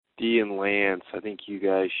Dee and Lance, I think you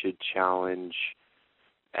guys should challenge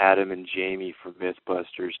Adam and Jamie from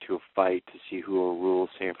Mythbusters to a fight to see who will rule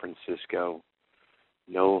San Francisco.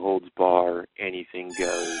 No holds bar, anything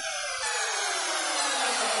goes.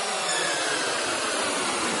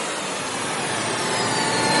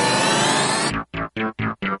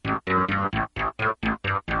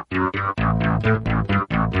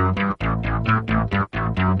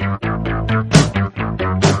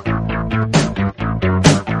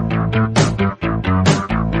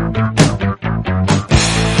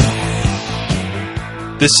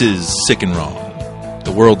 This is Sick and Wrong,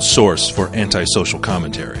 the world's source for antisocial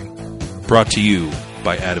commentary. Brought to you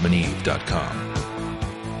by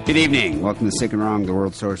adamandeve.com. Good evening. Welcome to Sick and Wrong, the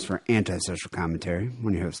world's source for antisocial commentary. I'm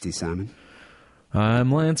your host, Steve Simon.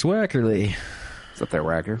 I'm Lance Wackerly. What's up there,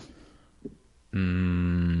 Wacker?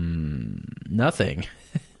 Nothing.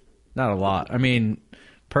 Not a lot. I mean,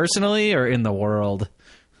 personally or in the world?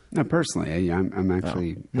 No, personally. I'm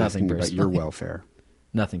actually nothing asking about your welfare.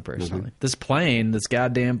 Nothing personally. Nothing? This plane, this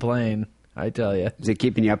goddamn plane, I tell you. Is it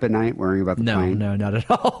keeping you up at night worrying about the plane? No, not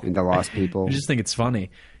at all. And the lost people? I just think it's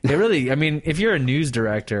funny. It really, I mean, if you're a news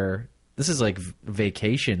director, this is like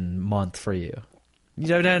vacation month for you. You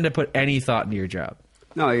don't have to put any thought into your job.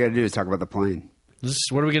 No, all you got to do is talk about the plane.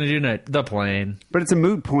 What are we going to do tonight? The plane. But it's a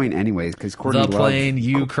moot point anyways, because Courtney Love...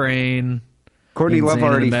 Ukraine. Courtney Love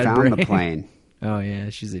already found the plane. Oh yeah,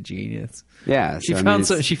 she's a genius. Yeah, she found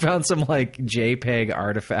some like JPEG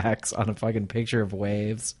artifacts on a fucking picture of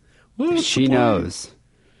waves. She knows.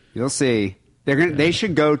 You'll see. They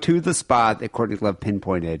should go to the spot that Courtney Love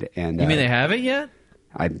pinpointed. And you mean they haven't yet?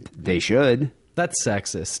 They should. That's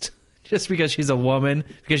sexist. Just because she's a woman,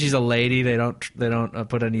 because she's a lady, they don't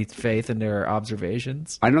put any faith in their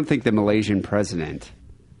observations. I don't think the Malaysian president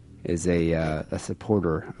is a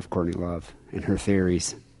supporter of Courtney Love and her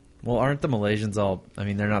theories. Well, aren't the Malaysians all... I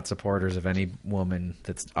mean, they're not supporters of any woman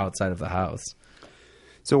that's outside of the house.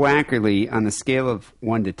 So, Wackerly, on a scale of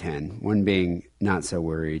 1 to 10, 1 being not so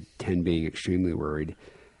worried, 10 being extremely worried,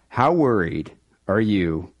 how worried are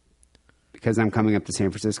you, because I'm coming up to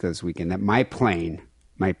San Francisco this weekend, that my plane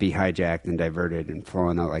might be hijacked and diverted and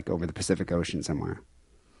flown out like over the Pacific Ocean somewhere?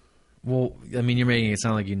 Well, I mean, you're making it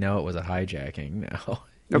sound like you know it was a hijacking now.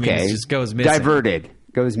 Okay. It just goes missing. Diverted.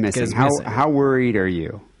 Goes missing. How worried are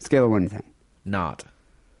you? Scale of 1 to 10. Not.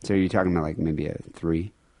 So you're talking about like maybe a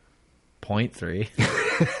 3? 0.3.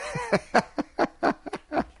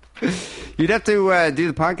 You'd have to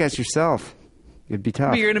do the podcast yourself. It'd be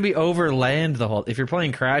tough. But you're going to be overland the whole... If your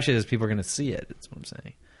plane crashes, people are going to see it. That's what I'm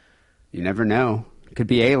saying. You never know. It could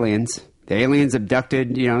be aliens. The aliens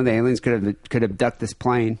abducted, the aliens could abduct this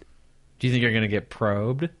plane. Do you think you're going to get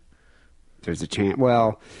probed? There's a chance.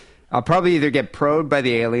 Well... I'll probably either get probed by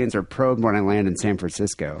the aliens or probed when I land in San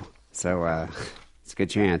Francisco. So it's a good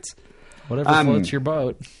chance. Whatever floats your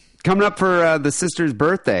boat. Coming up for the sister's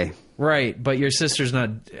birthday. Right, but your sister's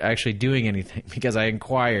not actually doing anything because I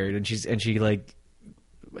inquired and she like,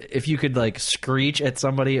 if you could like screech at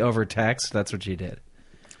somebody over text, that's what she did.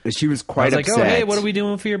 She was quite upset. Like, oh, hey, what are we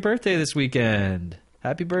doing for your birthday this weekend?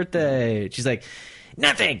 Happy birthday. She's like,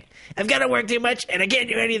 nothing. I've got to work too much, and I can't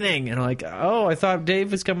do anything. And I'm like, oh, I thought Dee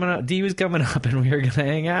was coming up, and we were going to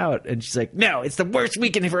hang out. And she's like, no, it's the worst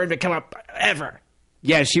weekend for him to come up ever.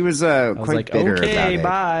 Yeah, she was quite bitter about it. Okay,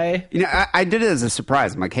 bye. I did it as a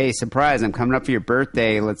surprise. I'm like, hey, surprise, I'm coming up for your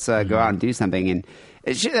birthday. Let's go out and do something. And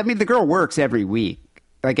the girl works every week,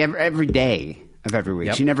 like every day of every week.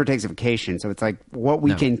 Yep. She never takes a vacation. So it's like, what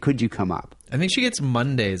weekend could you come up? I think she gets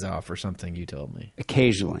Mondays off or something, you told me.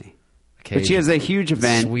 Occasionally. But she has a huge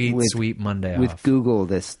event sweet Monday with off. Google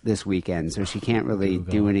this weekend, so she can't really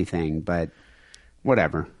do anything, but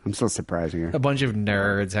whatever. I'm still surprising her. A bunch of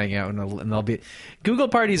nerds hang out, and they'll be... Google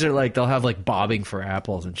parties are like, they'll have like bobbing for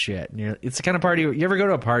apples and shit. And it's the kind of party... You ever go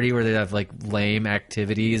to a party where they have like lame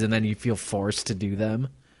activities and then you feel forced to do them?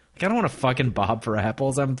 Like, I don't want to fucking bob for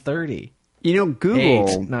apples. I'm 30. Google...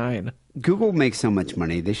 8, 9. Google makes so much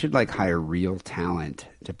money. They should like hire real talent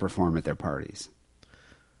to perform at their parties.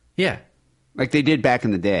 Yeah. Like they did back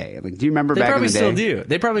in the day. Like, do you remember back in the day? They probably still do.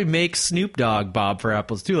 They probably make Snoop Dogg bob for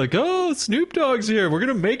apples too. Like, oh, Snoop Dogg's here. We're going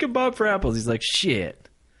to make him bob for apples. He's like, shit.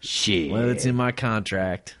 Well, it's in my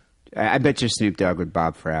contract. I bet you Snoop Dogg would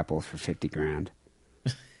bob for apples for $50,000.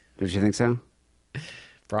 Don't you think so?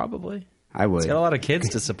 Probably. I would. He's got a lot of kids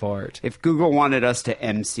to support. If Google wanted us to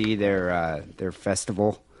MC their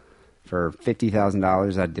festival for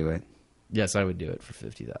 $50,000, I'd do it. Yes, I would do it for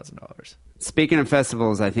 $50,000. Speaking of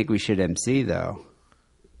festivals, I think we should MC, though.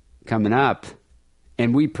 Coming up,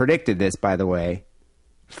 and we predicted this, by the way,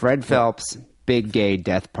 Fred Phelps' big gay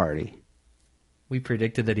death party. We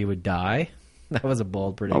predicted that he would die? That was a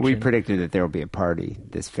bold prediction. Well, we predicted that there will be a party,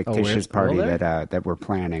 this fictitious party that we're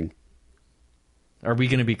planning. Are we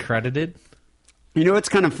going to be credited? You know, it's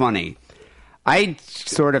kind of funny. I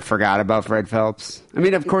sort of forgot about Fred Phelps. I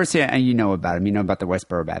mean, of course, yeah, you know about him. You know about the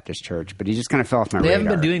Westboro Baptist Church, but he just kind of fell off my radar. They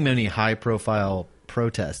haven't been doing many high-profile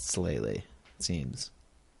protests lately, it seems.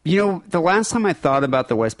 You know, the last time I thought about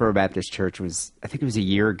the Westboro Baptist Church was, I think it was a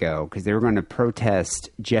year ago, because they were going to protest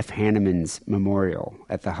Jeff Hanneman's memorial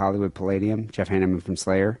at the Hollywood Palladium. Jeff Hanneman from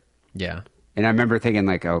Slayer. Yeah. And I remember thinking,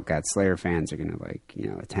 like, oh, God, Slayer fans are going to, like, you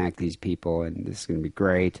know, attack these people, and this is going to be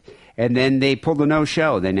great. And then they pulled a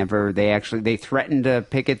no-show. They threatened to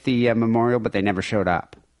picket the memorial, but they never showed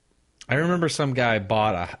up. I remember some guy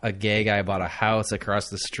a gay guy bought a house across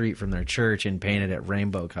the street from their church and painted it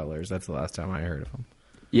rainbow colors. That's the last time I heard of him.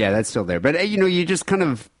 Yeah, that's still there. But, you know, you just kind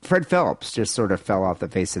of, Fred Phelps just sort of fell off the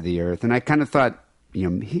face of the earth. And I kind of thought, you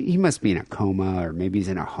know, he must be in a coma, or maybe he's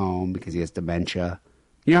in a home because he has dementia.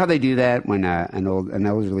 You know how they do that when an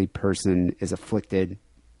elderly person is afflicted?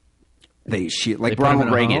 They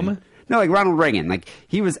Ronald Reagan. Home? No, like Ronald Reagan. Like,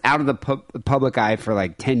 he was out of the public eye for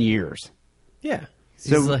like 10 years. Yeah.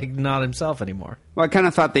 He's like not himself anymore. Well, I kind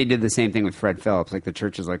of thought they did the same thing with Fred Phelps. Like, the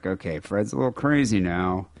church is like, okay, Fred's a little crazy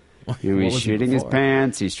now. You know, he's shitting his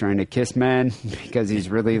pants. He's trying to kiss men because he's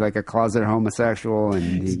really like a closet homosexual,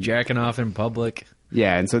 and he's jacking off in public.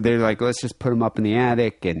 Yeah, and so they're like, let's just put him up in the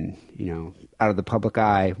attic and, you know, out of the public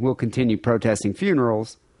eye. We'll continue protesting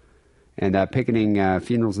funerals and picketing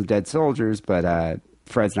funerals of dead soldiers, but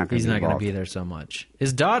Fred's not going to be involved. He's not going to be there so much.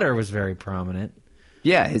 His daughter was very prominent.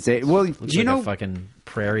 Yeah, looks like a fucking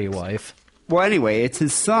prairie wife. Well, anyway, it's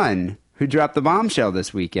his son who dropped the bombshell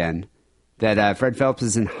this weekend that Fred Phelps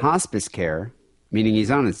is in hospice care, meaning he's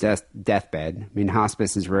on his deathbed. I mean,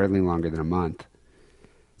 hospice is rarely longer than a month.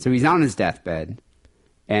 So he's on his deathbed,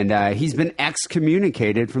 and he's been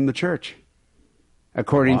excommunicated from the church,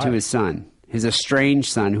 according to his son, his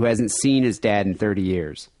estranged son, who hasn't seen his dad in 30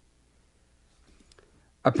 years.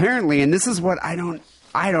 Apparently, and this is what I don't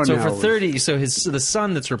know. So for 30, the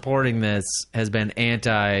son that's reporting this has been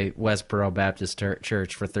anti-Westboro Baptist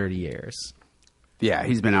Church for 30 years. Yeah,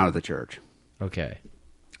 he's been out of the church. Okay.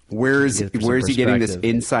 Where is he getting this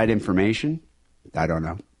inside information? I don't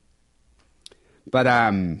know. But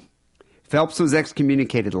Phelps was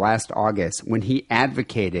excommunicated last August when he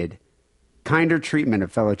advocated kinder treatment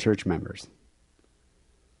of fellow church members.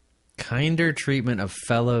 Kinder treatment of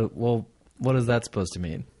fellow... Well, what is that supposed to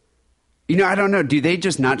mean? You know, I don't know. Do they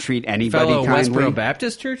just not treat anybody fellow kindly? Westboro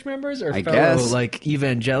Baptist church members? Or I fellow, guess. like,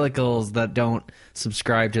 evangelicals that don't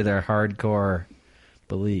subscribe to their hardcore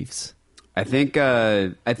beliefs? I think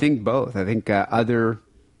both. I think other,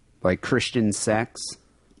 like, Christian sects,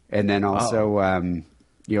 and then also,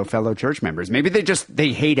 you know, fellow church members. Maybe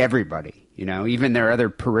they hate everybody, you know, even their other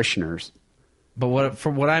parishioners. But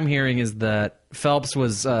from what I'm hearing is that Phelps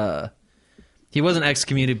was... he wasn't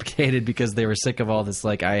excommunicated because they were sick of all this,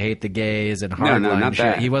 like, I hate the gays and hardline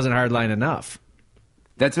shit. He wasn't hardline enough.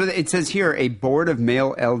 That's what it says here. A board of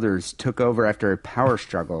male elders took over after a power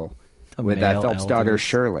struggle with Phelps' daughter,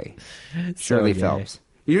 Shirley. Shirley Phelps.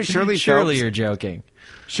 You know, Shirley Phelps. Surely you're joking.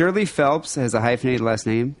 Shirley Phelps has a hyphenated last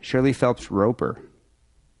name. Shirley Phelps Roper.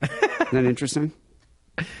 Isn't that interesting?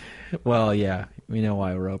 Well, yeah. We know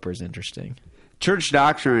why Roper's interesting. Church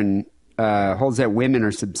doctrine holds that women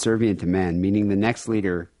are subservient to men, meaning the next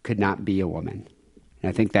leader could not be a woman. And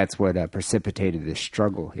I think that's what precipitated this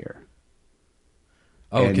struggle here.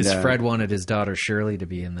 Oh, because Fred wanted his daughter Shirley to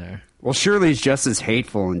be in there. Well, Shirley's just as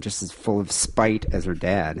hateful and just as full of spite as her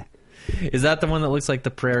dad. Is that the one that looks like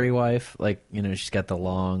the prairie wife? Like, you know, she's got the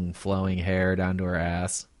long, flowing hair down to her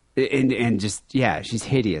ass. And just, yeah, she's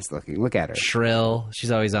hideous looking. Look at her. Shrill.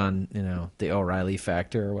 She's always on, you know, the O'Reilly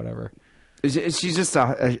Factor or whatever. She's just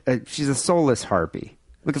she's a soulless harpy.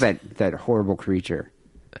 Look at that horrible creature.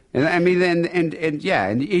 And I mean, and yeah,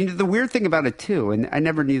 and the weird thing about it too, and I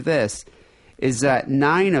never knew this, is that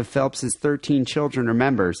 9 of Phelps's 13 children are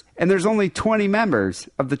members, and there's only 20 members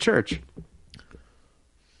of the church.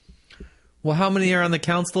 Well, how many are on the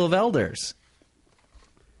Council of Elders?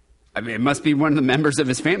 I mean, it must be one of the members of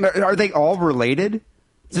his family. Are they all related?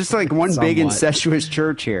 It's just like one big incestuous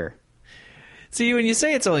church here. See, when you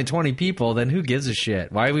say it's only 20 people, then who gives a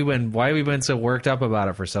shit? Why have we been so worked up about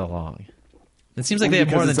it for so long? It seems like they have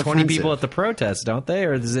more than 20 people at the protest, don't they?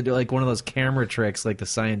 Or is it like one of those camera tricks like the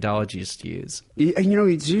Scientologists use? You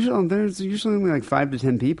know, there's usually only like 5 to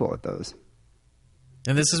 10 people at those.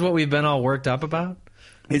 And this is what we've been all worked up about?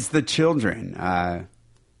 It's the children.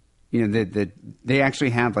 You know, they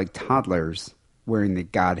actually have like toddlers wearing the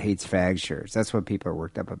God Hates Fags shirts. That's what people are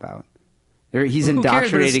worked up about. He's Who cares? But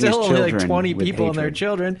it's indoctrinating his still children. only like 20 with people and their hatred.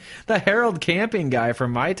 children. The Harold Camping guy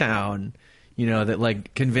from my town, that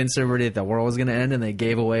like convinced everybody that the world was going to end and they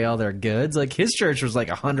gave away all their goods. Like his church was like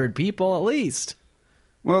 100 people at least.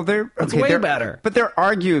 Well, That's way better. But they're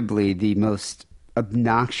arguably the most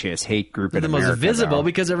obnoxious hate group in The America. most visible though.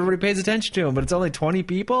 because everybody pays attention to them, but it's only 20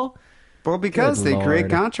 people. Well, because Good they create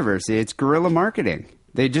Lord. controversy. It's guerrilla marketing.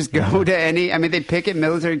 They just go to any. I mean, they pick at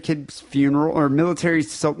military kids' funeral or military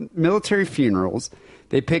funerals.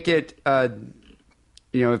 They pick it.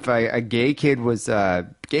 If a gay kid was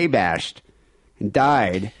gay bashed and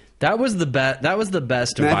died. That was the best. That was the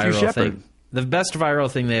best Matthew viral Shepard. thing. The best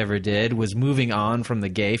viral thing they ever did was moving on from the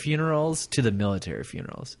gay funerals to the military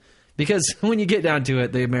funerals. Because when you get down to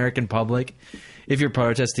it, the American public, if you're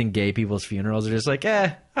protesting gay people's funerals, are just like,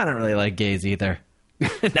 I don't really like gays either.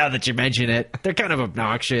 Now that you mention it, they're kind of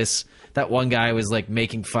obnoxious. That one guy was like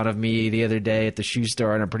making fun of me the other day at the shoe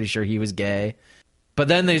store, and I'm pretty sure he was gay. But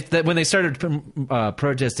then when they started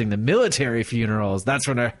protesting the military funerals, that's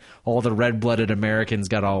when all the red-blooded Americans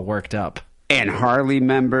got all worked up. And Harley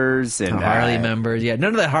members and Harley members, yeah. None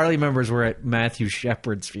of the Harley members were at Matthew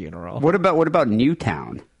Shepard's funeral. What about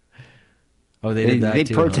Newtown? Oh, they did that They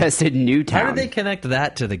too. protested Newtown. How did they connect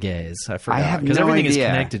that to the gays? I forgot. I have Because no everything idea. is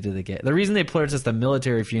connected to the gay. The reason they protest the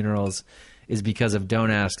military funerals is because of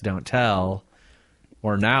Don't Ask, Don't Tell.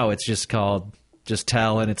 Or now it's just called Just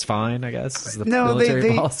Tell and It's Fine, I guess. Is the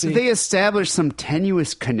military policy. They established some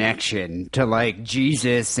tenuous connection to like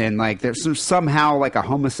Jesus and like there's somehow like a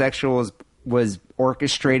homosexual was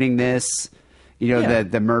orchestrating this.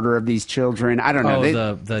 The murder of these children. I don't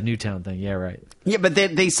know. The Newtown thing. Yeah, right. Yeah, but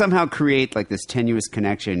they somehow create like this tenuous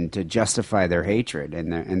connection to justify their hatred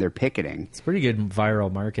and their picketing. It's pretty good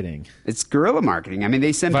viral marketing. It's guerrilla marketing. I mean,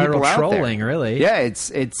 they send Viral people out trolling, there. really. Yeah,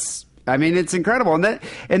 it's. I mean, it's incredible,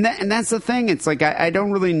 and that's the thing. It's like I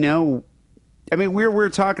don't really know. I mean, we were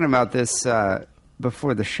talking about this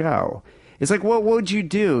before the show. It's like, what would you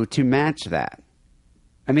do to match that?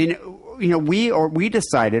 I mean, we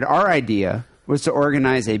decided our idea was to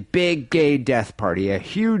organize a big gay death party, a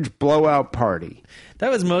huge blowout party. That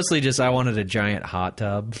was mostly just I wanted a giant hot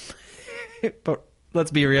tub. But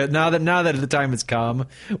let's be real. Now that the time has come,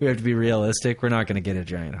 we have to be realistic. We're not going to get a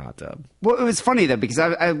giant hot tub. Well, it was funny, though, because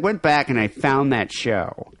I went back and I found that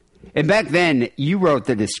show. And back then, you wrote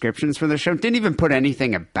the descriptions for the show. Didn't even put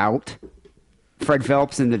anything about Fred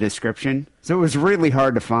Phelps in the description. So it was really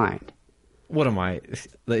hard to find. What am I?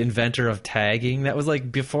 The inventor of tagging? That was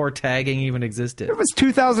like before tagging even existed. It was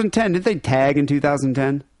 2010. Did they tag in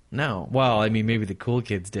 2010? No. Well, I mean, maybe the cool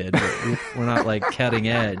kids did, but we're not like cutting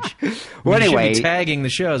edge. Well, We anyway. should be tagging the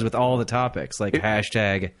shows with all the topics, like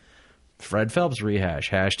hashtag Fred Phelps rehash,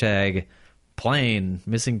 hashtag plane,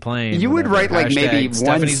 missing plane. You would whatever, write like maybe hashtag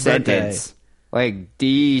one Stephanie's sentence. Like,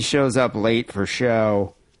 D shows up late for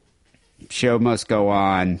show. Show must go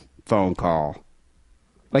on. Phone call.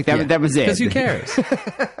 Like, that was it. Because who cares?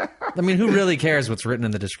 I mean, who really cares what's written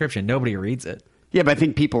in the description? Nobody reads it. Yeah, but I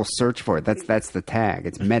think people search for it. That's the tag.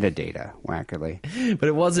 It's metadata, wackerly. But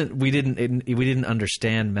it wasn't. We didn't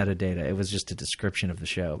understand metadata. It was just a description of the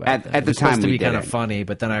show. Back then. At the It was supposed time to we be kind of didn't. funny,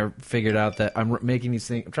 but then I figured out that I'm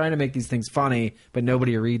trying to make these things funny, but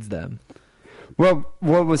nobody reads them. Well,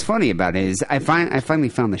 what was funny about it is I finally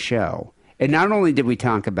found the show. And not only did we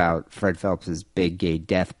talk about Fred Phelps' big gay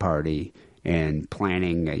death party and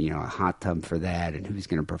planning a hot tub for that and who's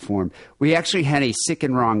going to perform, we actually had a Sick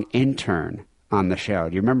and Wrong intern on the show.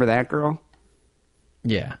 Do you remember that girl?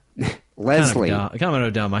 Yeah, Leslie. kind of a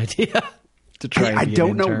dumb idea to try. And I be an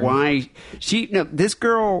don't know intern. why this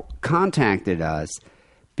girl contacted us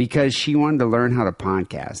because she wanted to learn how to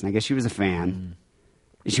podcast. And I guess she was a fan.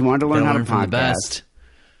 She wanted to learn Gotta how learn to from podcast. the best.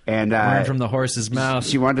 And Learn from the horse's mouth.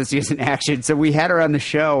 She wanted to see us in action, so we had her on the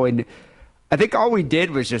show, and I think all we did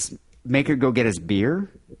was just make her go get us beer,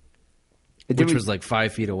 which was like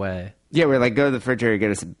 5 feet away. Yeah, we're like, go to the refrigerator,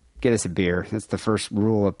 get us a beer. That's the first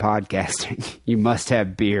rule of podcasting. You must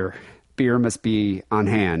have beer. Beer must be on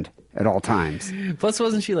hand at all times. Plus,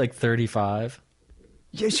 wasn't she like 35?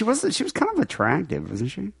 Yeah, she was kind of attractive, wasn't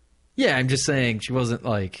she? Yeah, I'm just saying she wasn't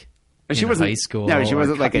like She in wasn't high school. No, she or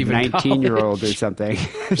wasn't like a even 19-year-old or college. something.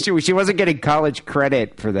 she wasn't getting college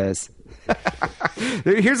credit for this.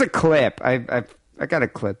 Here's a clip. I got a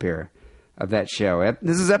clip here of that show.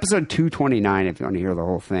 This is episode 229 if you want to hear the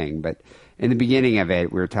whole thing. But in the beginning of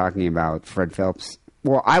it, we were talking about Fred Phelps.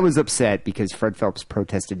 Well, I was upset because Fred Phelps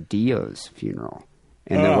protested Dio's funeral.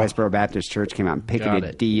 And the Westboro Baptist Church came out and Got picketed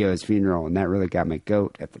it. Dio's funeral, and that really got my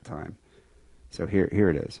goat at the time. So here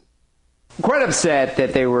it is. quite upset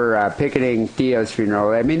that they were picketing Theo's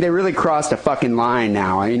funeral. I mean, they really crossed a fucking line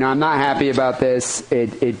now. You know, I'm not happy about this.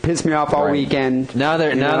 It pissed me off all weekend. Now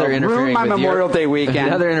they're interfering ruined my with Memorial Day weekend.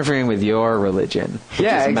 Now they're interfering with your religion.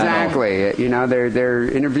 Yeah, exactly. You know, they're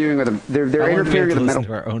interviewing with they're interfering with the metal.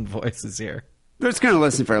 To our own voices here. They're just going to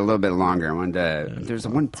listen for a little bit longer. I wanted to, there's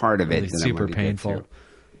one part of it that super I wanted to painful. get through.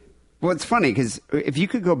 Well, it's funny because if you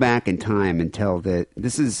could go back in time and tell that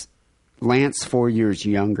this is Lance 4 years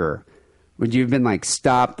younger, would you have been like,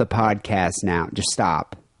 stop the podcast now? Just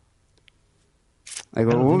stop. Like,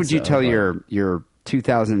 what would you tell your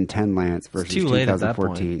 2010 Lance versus too late at that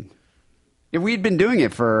 2014? Yeah, we'd been doing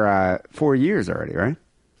it for 4 years already, right?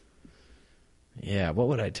 Yeah, what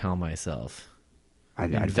would I tell myself? I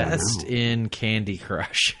don't Invest know. in Candy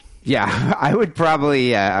Crush. Yeah, I would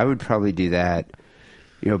probably do that.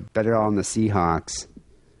 You know, better on the Seahawks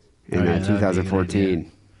in that'd be a good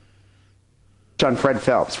 2014. On Fred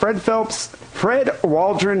Phelps. Fred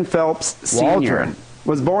Waldron Phelps Sr. Waldron.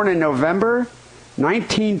 was born in November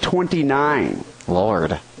 1929.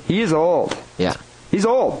 Lord. He is old. Yeah. He's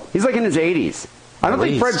old. He's like in his 80s. I don't At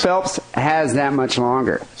think Fred least. Phelps has that much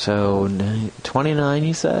longer. So 29,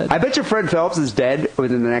 you said? I bet you Fred Phelps is dead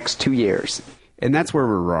within the next 2 years. And that's where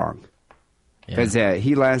we're wrong. Because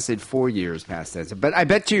he lasted 4 years past that. But I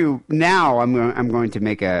bet you now I'm going to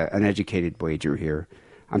make an educated wager here.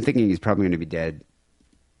 I'm thinking he's probably going to be dead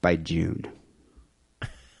by June.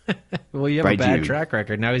 Well, you have By a bad June. track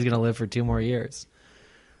record. Now he's going to live for 2 more years.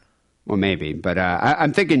 Well, maybe. But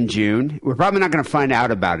I'm thinking June. We're probably not going to find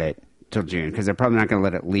out about it till June because they're probably not going to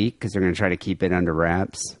let it leak because they're going to try to keep it under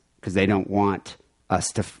wraps because they don't want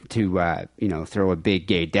us to throw a big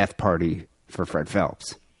gay death party for Fred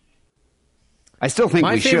Phelps. I still think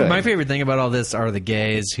we should. My favorite thing about all this are the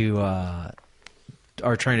gays who are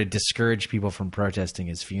trying to discourage people from protesting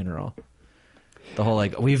his funeral. The whole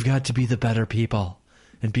like, we've got to be the better people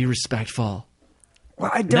and be respectful. Well,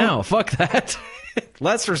 I don't. No, fuck that.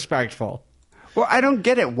 Less respectful. Well, I don't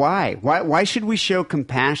get it. Why? Why should we show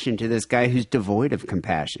compassion to this guy who's devoid of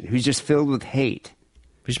compassion, who's just filled with hate?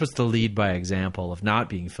 We're supposed to lead by example of not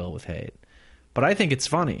being filled with hate. But I think it's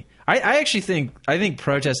funny. I actually think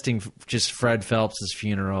protesting just Fred Phelps'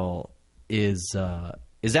 funeral is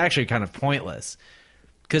actually kind of pointless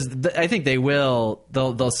because I think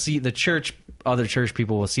they'll see the church, other church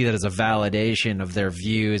people will see that as a validation of their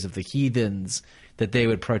views of the heathens that they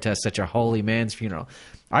would protest such a holy man's funeral.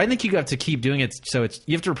 I think you have to keep doing it. So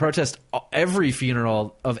you have to protest every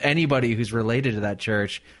funeral of anybody who's related to that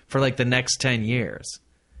church for like the next 10 years.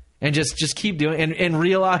 And just keep doing and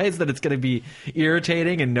realize that it's going to be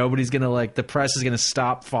irritating and nobody's going to like the press is going to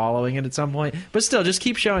stop following it at some point. But still, just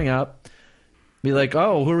keep showing up. Be like,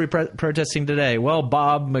 oh, who are we protesting today? Well,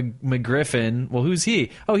 Bob McGriffin. Well, who's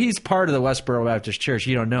he? Oh, he's part of the Westboro Baptist Church.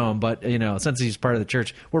 You don't know him, but since he's part of the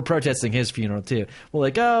church, we're protesting his funeral too. Well,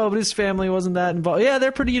 like, oh, but his family wasn't that involved. Yeah,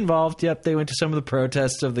 they're pretty involved. Yep, they went to some of the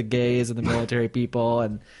protests of the gays and the military people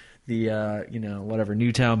and the whatever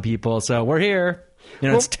Newtown people. So we're here.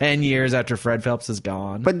 It's 10 years after Fred Phelps is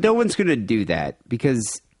gone. But no one's going to do that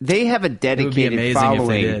because they have a dedicated amazing if they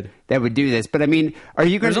following did. that would do this. But I mean, are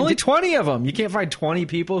you going There's only 20 of them. You can't find 20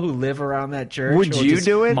 people who live around that church. Would or you just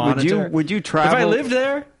do it? monitor. Would you travel? If I lived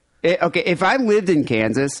there? Okay, if I lived in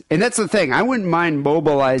Kansas, and that's the thing, I wouldn't mind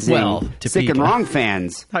mobilizing Topeka. Sick and Wrong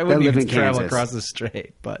fans I that wouldn't live even in travel Kansas. across the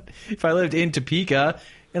strait. But if I lived in Topeka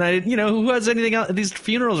and I didn't, who has anything else? These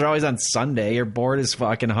funerals are always on Sunday. You're bored as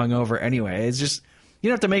fucking hungover anyway. It's just, you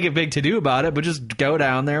don't have to make a big to-do about it, but just go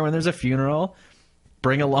down there when there's a funeral,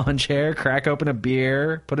 bring a lawn chair, crack open a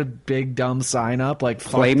beer, put a big dumb sign up like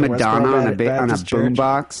Play fuck the Madonna Westboro on a Baptist Church.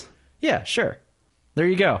 boombox. Yeah, sure. There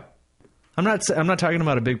you go. I'm not talking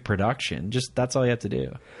about a big production. Just that's all you have to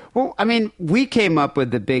do. Well, I mean, we came up with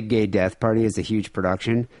the Big Gay Death Party as a huge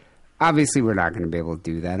production. Obviously, we're not going to be able to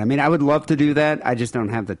do that. I mean, I would love to do that. I just don't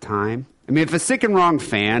have the time. I mean, if a Sick and Wrong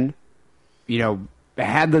fan,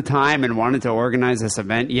 had the time and wanted to organize this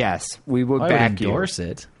event, yes, we would I back would endorse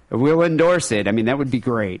it. We'll endorse it. I mean, that would be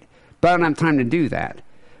great. But I don't have time to do that.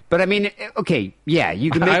 But I mean, okay, yeah, you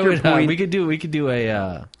can make your point. We could do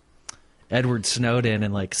a Edward Snowden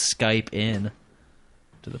and like Skype in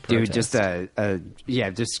to the protest.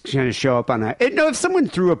 Dude, just kind of show up on a. If someone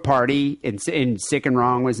threw a party and Sick and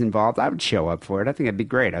Wrong was involved, I would show up for it. I think that'd be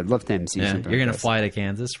great. I'd love to MC something. You're like gonna this. fly to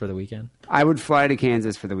Kansas for the weekend? I would fly to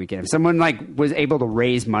Kansas for the weekend. If someone was able to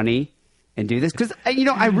raise money and do this, because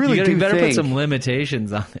I really you do better think put some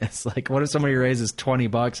limitations on this. Like, what if somebody raises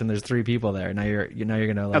 $20 and there's 3 people there? Now you're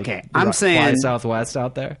gonna like Okay, I'm saying fly Southwest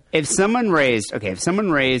out there. if someone raised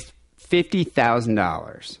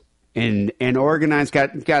 $50,000 and organized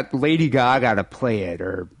got Lady Gaga to play it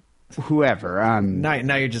or whoever.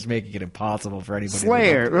 Now you're just making it impossible for anybody.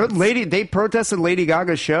 Slayer, they protested Lady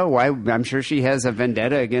Gaga's show. Why? I'm sure she has a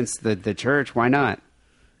vendetta against the church. Why not?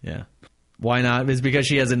 Yeah. Why not? It's because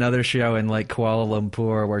she has another show in like Kuala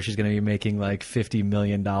Lumpur where she's going to be making like $50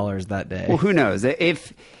 million that day. Well, who knows?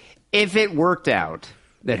 If it worked out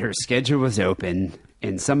that her schedule was open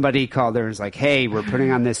and somebody called her and was like, "Hey, we're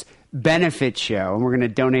putting on this benefit show and we're going to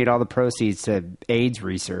donate all the proceeds to AIDS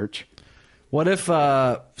research." What if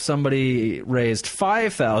somebody raised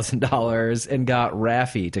 $5,000 and got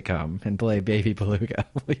Raffi to come and play Baby Beluga?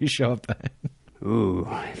 Will you show up then? Ooh,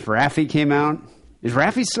 if Raffi came out, is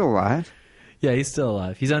Raffi still alive? Yeah, he's still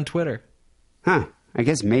alive. He's on Twitter. Huh. I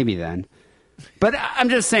guess maybe then. But I'm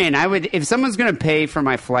just saying, I would, if someone's going to pay for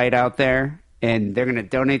my flight out there and they're going to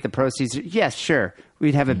donate the proceeds, yes, sure,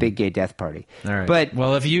 we'd have a big gay death party. All right. But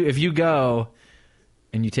well, if you go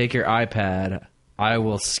and you take your iPad, I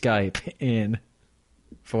will Skype in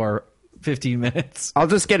for 15 minutes. I'll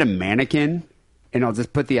just get a mannequin and I'll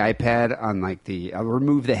just put the iPad on I'll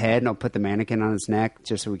remove the head and I'll put the mannequin on its neck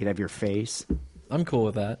just so we could have your face. I'm cool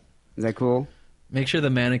with that. Is that cool? Make sure the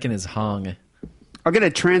mannequin is hung. I'll get a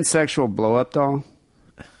transsexual blow-up doll,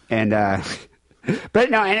 and but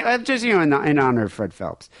no, and just in honor of Fred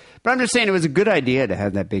Phelps. But I'm just saying it was a good idea to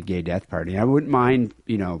have that big gay death party. I wouldn't mind,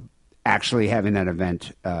 actually having that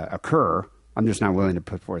event occur. I'm just not willing to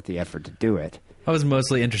put forth the effort to do it. I was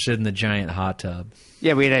mostly interested in the giant hot tub.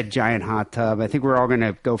 Yeah, we had a giant hot tub. I think we're all going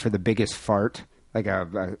to go for the biggest fart. Like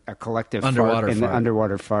a collective underwater fart. The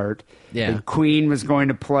underwater fart. Yeah. And Queen was going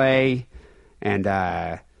to play, and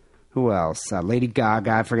who else? Lady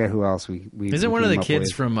Gaga. I forget who else we Isn't one of the kids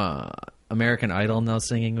with. from American Idol now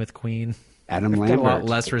singing with Queen? Adam I've got Lambert. a lot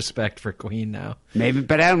less respect for Queen now. Maybe,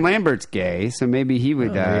 but Adam Lambert's gay, so maybe he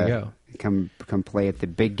would there you go. come play at the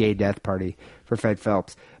big gay death party for Fred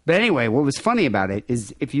Phelps. But anyway, what was funny about it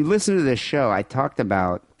is if you listen to this show, I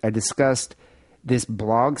discussed this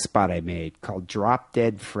blog spot I made called Drop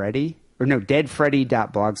Dead Freddy, or no,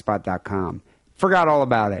 deadfreddy.blogspot.com. Forgot all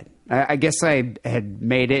about it. I guess I had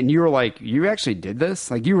made it, and you were like, you actually did this?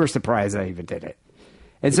 Like, you were surprised I even did it.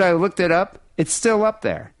 And so I looked it up. It's still up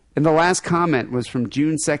there. And the last comment was from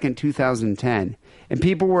June 2nd, 2010. And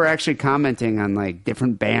people were actually commenting on,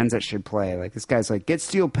 different bands that should play. Like, this guy's like, get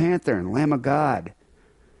Steel Panther and Lamb of God.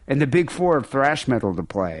 And the big four of thrash metal to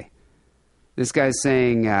play. This guy's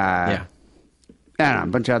saying... Yeah. I don't know,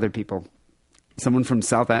 a bunch of other people. Someone from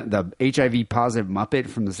the HIV positive Muppet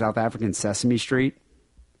from the South African Sesame Street.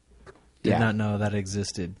 Did not know that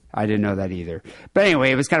existed. I didn't know that either. But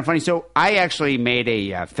anyway, it was kind of funny. So I actually made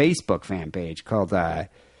a Facebook fan page called, what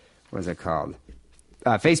is it called?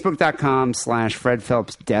 Facebook.com/Fred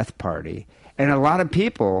Phelps Death Party. And a lot of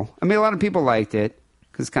people liked it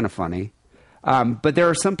because it's kind of funny. But there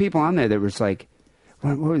are some people on there that was like,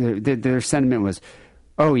 their sentiment was,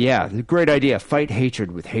 oh, yeah, great idea. Fight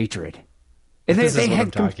hatred with hatred. And This is what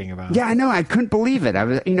I'm talking about. Yeah, I know. I couldn't believe it.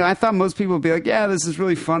 I thought most people would be like, yeah, this is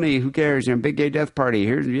really funny. Who cares? Big gay death party.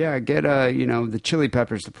 Here's, get, the Chili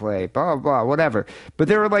Peppers to play. Blah, blah, whatever. But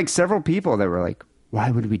there were several people that were like,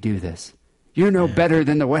 why would we do this? You're no better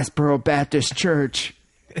than the Westboro Baptist Church.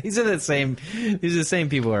 These are the same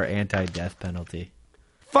people who are anti-death penalty.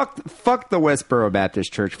 Fuck the Westboro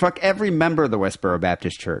Baptist Church. Fuck every member of the Westboro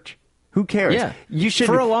Baptist Church. Who cares? Yeah, you should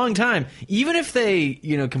for a long time. Even if they,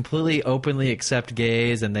 completely openly accept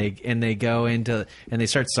gays and they go into and they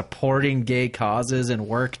start supporting gay causes and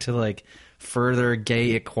work to further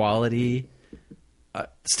gay equality,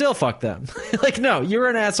 still fuck them. No, you were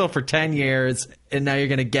an asshole for 10 years and now you're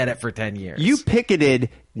going to get it for 10 years. You picketed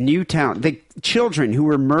Newtown, the children who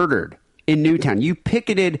were murdered in Newtown. You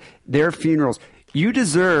picketed their funerals. You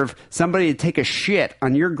deserve somebody to take a shit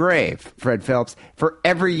on your grave, Fred Phelps, for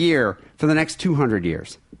every year for the next 200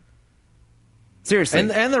 years. Seriously.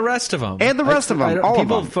 And the rest of them. And the rest of them. All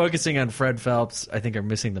people of them. focusing on Fred Phelps, I think, are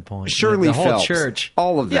missing the point. Shirley the whole Phelps. church.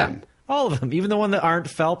 All of them. Yeah, all of them. Even the one that aren't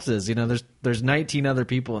Phelpses. There's 19 other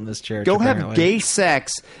people in this church. Go apparently. have gay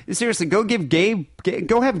sex. Seriously, go have gay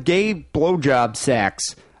blowjob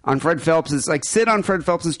sex on Fred Phelps's, sit on Fred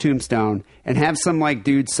Phelps's tombstone and have some,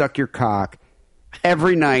 dude suck your cock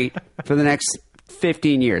every night for the next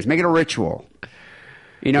 15 years. Make it a ritual.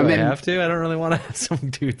 Do I have to? I don't really want to have some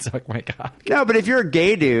dude suck my cock. No, but if you're a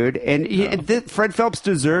gay dude, and Fred Phelps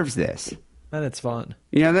deserves this. Then it's fun.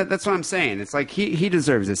 That's what I'm saying. It's he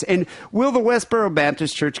deserves this. And will the Westboro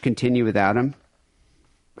Baptist Church continue without him?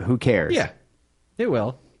 Who cares? Yeah, it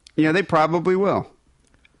will. They probably will.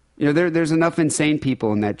 There's enough insane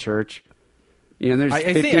people in that church. There's I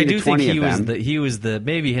 15 think I to do think 20 he of them. was the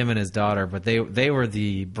maybe him and his daughter, but they were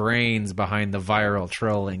the brains behind the viral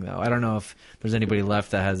trolling. Though I don't know if there's anybody left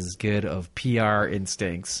that has as good of PR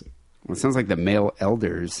instincts. Well, it sounds like the male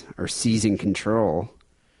elders are seizing control.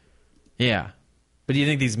 Yeah, but do you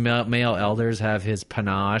think these male elders have his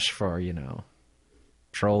panache for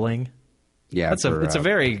trolling? Yeah, It's a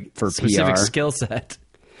very for specific PR. skill set.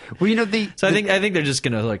 Well, So I think they're just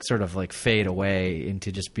gonna sort of fade away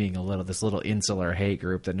into just being this little insular hate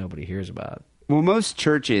group that nobody hears about. Well, most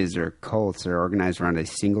churches or cults are organized around a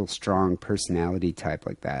single strong personality type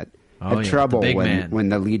like that. Oh, Have yeah, trouble the big man. when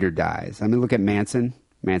the leader dies. I mean, look at Manson.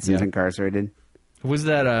 Manson's Yeah. incarcerated. Was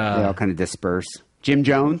that They all kind of disperse. Jim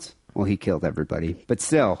Jones. Well, he killed everybody, but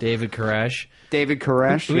still. David Koresh? David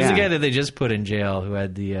Koresh. Who's yeah. the guy that they just put in jail who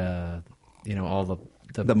had the all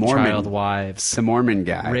the Mormon child wives? The Mormon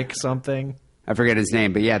guy. Rick something. I forget his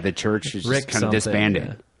name, but yeah, the church is Rick just kind of something, disbanded.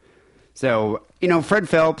 yeah. So, Fred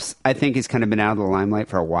Phelps, I think, has kind of been out of the limelight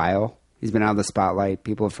for a while. He's been out of the spotlight.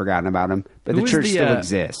 People have forgotten about him. But Who the was church the, still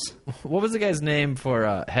exists. What was the guy's name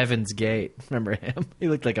for Heaven's Gate? Remember him? He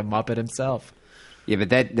looked like a Muppet himself. Yeah, but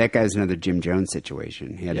that guy's another Jim Jones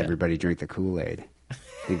situation. He had Yeah. everybody drink the Kool-Aid.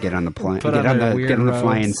 They get on the plane. Put Get on on their the weird get on the robes.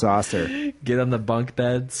 flying saucer. Get on the bunk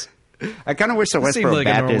beds. I kind of wish the Seems Westboro like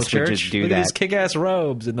a normal Baptist would church. just do Look at that. these kick-ass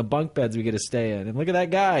robes and the bunk beds we get to stay in. And look at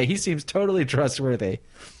that guy. He seems totally trustworthy.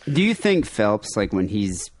 Do you think Phelps, like when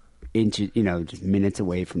he's just minutes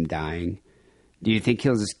away from dying, do you think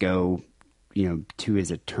he'll just go, to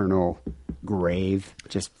his eternal grave,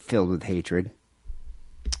 just filled with hatred?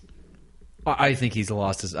 I think he's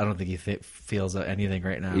lost his. I don't think he feels anything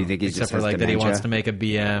right now. You think he except just for has that he dementia? wants to make a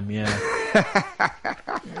BM? Yeah.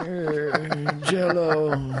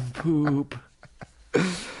 Jello poop.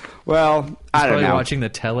 Well, I don't Probably know. watching the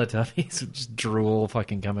Teletubbies, with just drool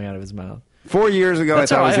fucking coming out of his mouth. 4 years ago,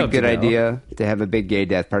 That's I thought how it was I a hope good to go. idea to have a big gay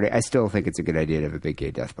death party. I still think it's a good idea to have a big gay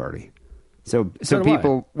death party. So do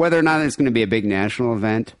people, whether or not it's going to be a big national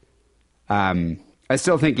event, I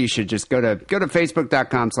still think you should just go to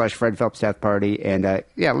facebook.com/Fred Phelps Death Party and let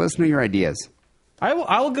us know your ideas. I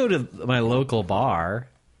will go to my local bar.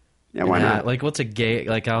 Yeah, why not? Like, what's a gay?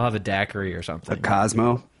 Like, I'll have a daiquiri or something.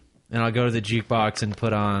 Cosmo. And I'll go to the jukebox and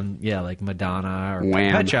put on, like Madonna or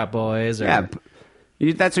Wham. Pet Shop Boys. Or,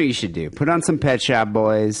 Yeah, that's what you should do. Put on some Pet Shop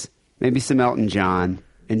Boys, maybe some Elton John,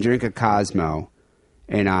 and drink a Cosmo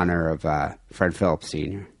in honor of Fred Phelps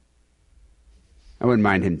Sr. I wouldn't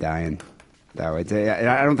mind him dying, though. I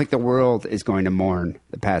don't think the world is going to mourn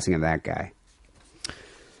the passing of that guy.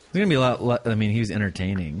 It's going to be a lot. I mean, he was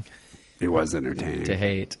entertaining It was entertaining. to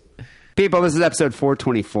hate. People, this is episode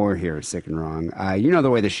 424 here at Sick and Wrong. You know the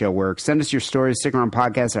way the show works. Send us your stories,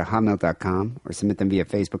 sickandwrongpodcast@hotmail.com, or submit them via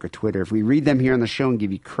Facebook or Twitter. If we read them here on the show and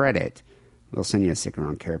give you credit, we'll send you a Sick and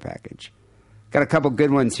Wrong care package. Got a couple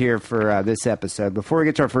good ones here for this episode. Before we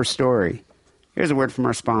get to our first story, here's a word from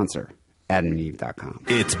our sponsor, AdamandEve.com.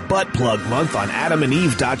 It's Butt Plug Month on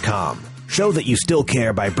AdamandEve.com. Show that you still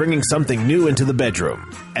care by bringing something new into the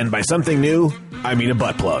bedroom. And by something new, I mean a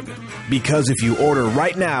butt plug. Because if you order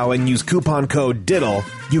right now and use coupon code DIDDLE,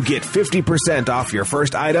 you get 50% off your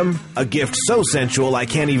first item, a gift so sensual I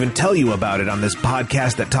can't even tell you about it on this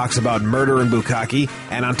podcast that talks about murder and bukkake,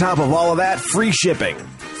 and on top of all of that, free shipping.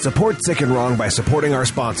 Support Sick and Wrong by supporting our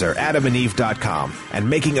sponsor, AdamandEve.com, and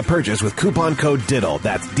making a purchase with coupon code DIDDLE.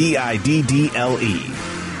 That's DIDDLE.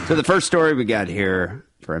 So the first story we got here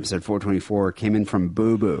for episode 424 came in from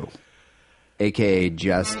Boo Boo, a.k.a.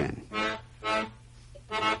 Justin.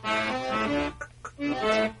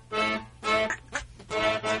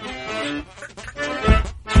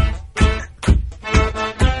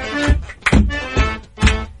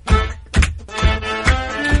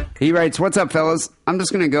 He writes, "What's up, fellas? I'm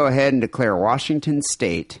just going to go ahead and declare Washington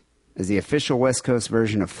State as the official West Coast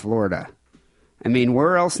version of Florida. I mean,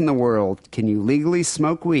 where else in the world can you legally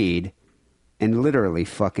smoke weed and literally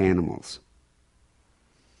fuck animals?"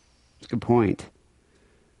 That's a good point.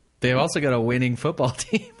 They've also got a winning football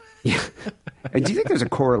team. Yeah. And do you think there's a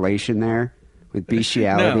correlation there with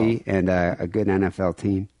bestiality and a good NFL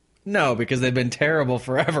team? No, because they've been terrible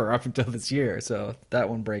forever up until this year. So that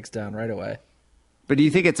one breaks down right away. But do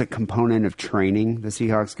you think it's a component of training the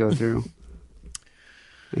Seahawks go through?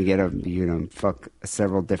 They get fuck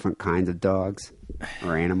several different kinds of dogs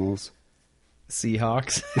or animals.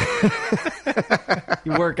 Seahawks.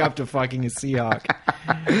 You work up to fucking a Seahawk.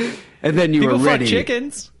 And then you People were ready. fuck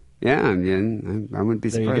chickens. Yeah, I wouldn't be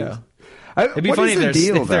There you surprised. go. It'd be What funny is the if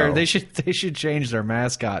deal, they're though? they should change their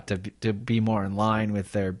mascot to be more in line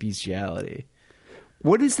with their bestiality.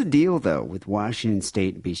 What is the deal, though, with Washington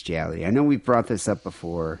State and bestiality? I know we've brought this up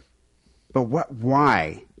before, but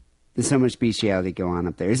why? there's so much bestiality go on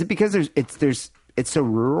up there? Is it because it's so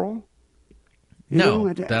rural? You No,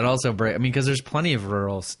 know, that also because there's plenty of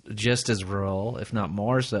rural, just as rural, if not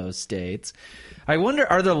more so, states. I wonder,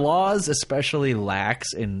 are the laws especially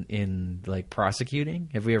lax in like prosecuting?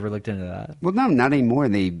 Have we ever looked into that? Well, no, not anymore.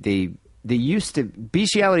 They used to.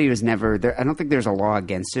 Bestiality was never there. I don't think there's a law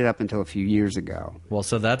against it up until a few years ago. Well,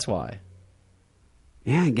 so that's why.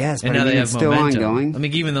 Yeah, I guess. And But now I mean, they have it's still momentum. ongoing. I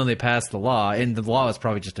mean, even though they passed the law, and the law is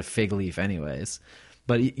probably just a fig leaf anyways.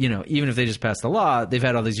 But, you know, even if they just passed the law, they've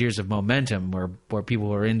had all these years of momentum where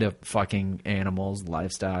people are into fucking animals,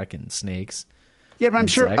 livestock, and snakes. Yeah, but I'm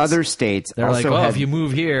sure sex. other states They're like, also well, have, if you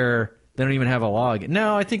move here, they don't even have a law.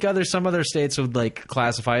 No, I think some other states would like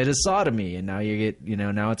classify it as sodomy, and now you get, you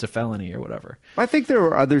know, now it's a felony or whatever. I think there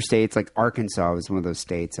were other states, like Arkansas was one of those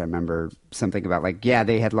states. I remember something about like, yeah,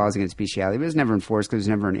 they had laws against bestiality, but it was never enforced because it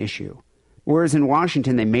was never an issue. Whereas in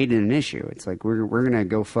Washington, they made it an issue. It's like, we're going to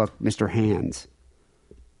go fuck Mr. Hands.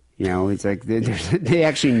 You know, it's like they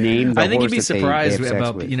actually named the I think you'd horse be that they surprised have sex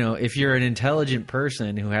about, with. you know, if you're an intelligent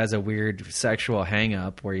person who has a weird sexual hang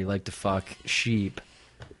up where you like to fuck sheep,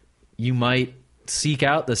 you might seek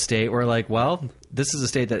out the state where, like, well, this is a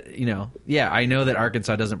state that, you know, yeah, I know that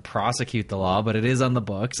Arkansas doesn't prosecute the law, but it is on the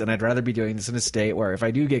books, and I'd rather be doing this in a state where if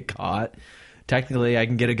I do get caught, technically I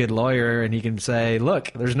can get a good lawyer and he can say,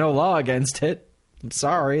 look, there's no law against it. I'm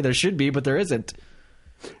sorry, there should be, but there isn't.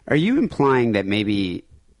 Are you implying that maybe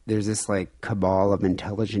there's this like cabal of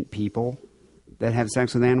intelligent people that have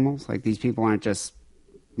sex with animals? Like these people aren't just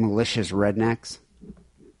malicious rednecks?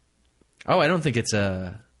 Oh, I don't think it's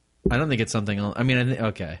something. I mean,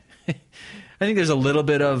 okay. I think there's a little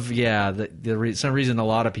bit of some reason a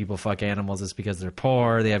lot of people fuck animals is because they're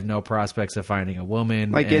poor. They have no prospects of finding a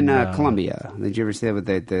woman. Like in Colombia. Did you ever see that with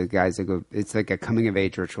the guys that go? It's like a coming of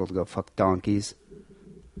age ritual to go fuck donkeys.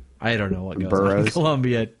 I don't know what goes on burros. in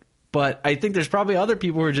Colombia, but I think there's probably other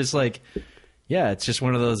people who are just like, yeah, it's just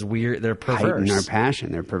one of those weird. They're perverse. Heighten their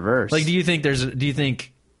passion. They're perverse. Like, do you think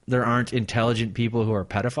there aren't intelligent people who are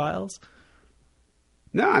pedophiles?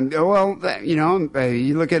 No,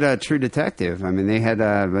 you look at True Detective. I mean, they had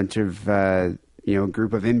a bunch of, a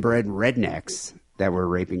group of inbred rednecks that were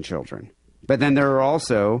raping children. But then there were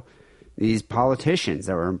also these politicians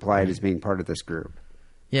that were implied as being part of this group.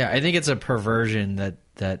 Yeah, I think it's a perversion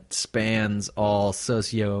that spans all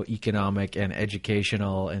socioeconomic and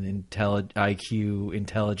educational and IQ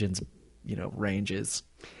intelligence, ranges.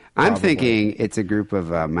 I'm thinking it's a group of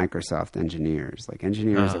Microsoft engineers, like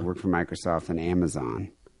engineers that work for Microsoft and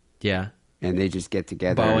Amazon. Yeah. And they just get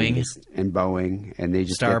together. Boeing. And Boeing. And they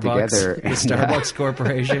just Starbucks, get together. The Starbucks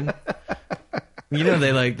Corporation.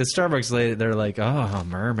 They like, the Starbucks lady, they're like, oh, a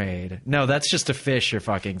mermaid. No, that's just a fish you're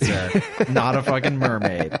fucking, sir. Not a fucking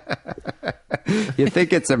mermaid. You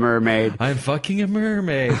think it's a mermaid. I'm fucking a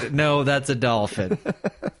mermaid. No, that's a dolphin.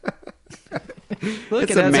 Look,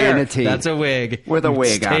 It's a manatee. That's a wig. With a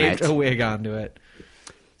wig on Taped it. a wig onto it.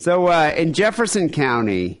 So in Jefferson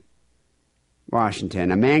County,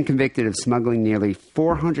 Washington, a man convicted of smuggling nearly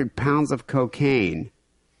 400 pounds of cocaine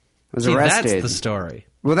was See, arrested. that's the story.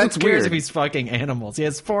 Well, that's Who cares weird. if he's fucking animals? He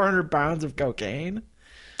has 400 pounds of cocaine.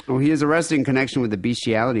 Well, he is arrested in connection with the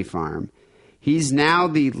bestiality farm. He's now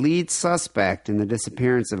the lead suspect in the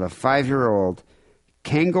disappearance of a 5-year-old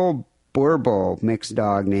Kangal Bourbon mixed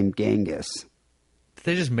dog named Genghis. Did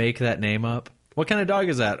they just make that name up? What kind of dog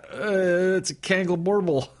is that? It's a Kangal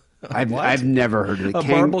Bourbon. I've never heard of it. A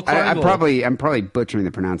Barbel Kringle. I'm probably butchering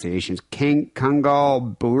the pronunciations.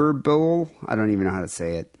 Kangal Bourbon. I don't even know how to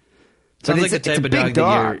say it. Sounds But like the it's a type of big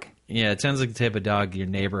dog. Yeah, it sounds like the type of dog your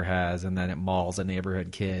neighbor has, and then it mauls a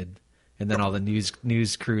neighborhood kid, and then all the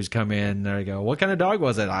news crews come in. And they go, "What kind of dog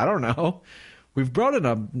was it? I don't know. We've brought in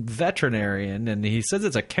a veterinarian, and he says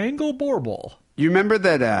it's a Kangal Bourbon." You remember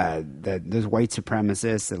that those white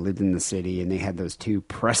supremacists that lived in the city, and they had those 2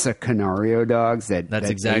 Presa Canario dogs That's that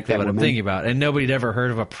exactly ate that what I'm woman? thinking about. And nobody'd ever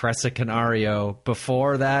heard of a Presa Canario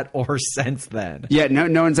before that or since then. Yeah,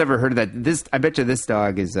 no one's ever heard of that. I bet you this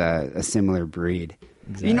dog is a similar breed.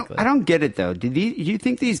 Exactly. I don't get it though. Do you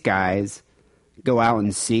think these guys go out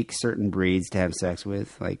and seek certain breeds to have sex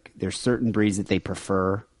with? Like, there's certain breeds that they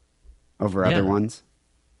prefer over other ones.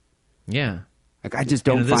 Yeah. Like, I just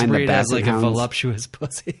don't this find the breed has Basset like a Hounds. voluptuous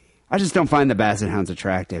pussy. I just don't find the Basset Hounds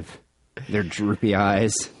attractive. Their droopy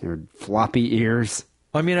eyes, their floppy ears.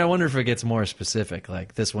 I mean, I wonder if it gets more specific.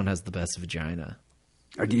 Like, this one has the best vagina.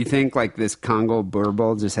 Or do you think like this Congo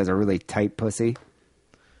Bourbon just has a really tight pussy?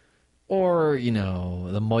 Or,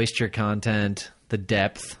 the moisture content, the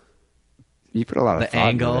depth. You put a lot of The thought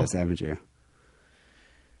angle. into this, haven't you?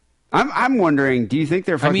 I'm wondering. Do you think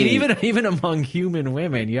they're fucking? I mean, even among human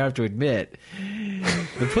women, you have to admit,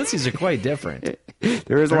 The pussies are quite different.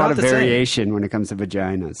 There is a They're lot not of the same. variation when it comes to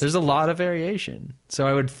vaginas. There's a lot of variation. So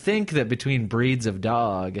I would think that between breeds of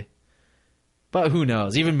dog, but who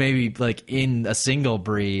knows? Even maybe like in a single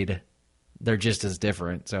breed, they're just as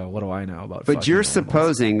different. So what do I know about But fucking you're animals?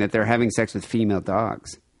 supposing that they're having sex with female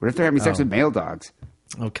dogs. What if they're having sex with male dogs?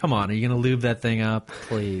 Oh, come on. Are you going to lube that thing up?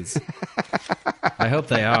 Please. I hope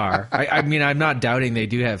they are. I mean, I'm not doubting they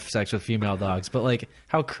do have sex with female dogs, but like,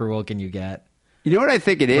 how cruel can you get? You know what I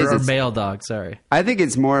think it is? Or It's- male dogs, sorry. I think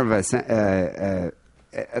it's more of a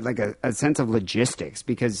sense of logistics,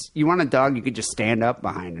 because you want a dog you could just stand up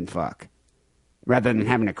behind and fuck, rather than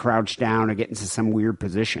having to crouch down or get into some weird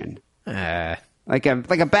position, like a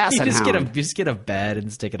basset You hound. just get a bed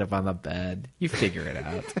and stick it up on the bed. You figure it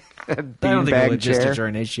out. I don't think the beanbag logistics chair. are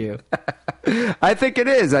an issue. I think it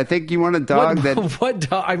is. I think you want a dog that. What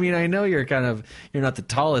dog? I mean, I know you're not the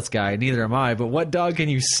tallest guy. Neither am I. But what dog can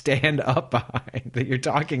you stand up behind that you're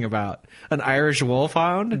talking about? An Irish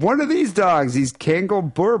Wolfhound? One of these dogs, these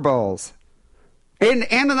Kangol Burballs, and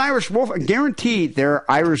an Irish Wolf. Guaranteed, there are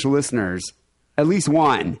Irish listeners, at least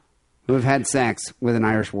one, who have had sex with an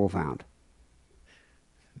Irish Wolfhound.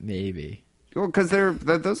 Maybe. Well, because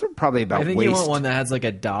those are probably about I think waist. you want one that has like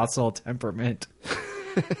a docile temperament.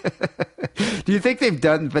 Do you think they've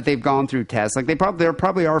gone through tests? Like there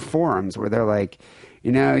probably are forums where they're like,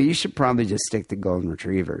 you should probably just stick to golden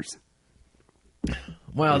retrievers.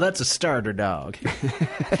 Well, that's a starter dog.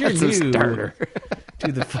 If you're That's a new starter.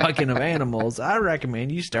 to the fucking of animals, I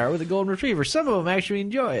recommend you start with a golden retriever. Some of them actually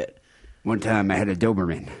enjoy it. One time I had a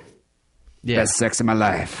Doberman. Yeah, Best sex of my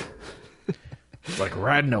life. it's like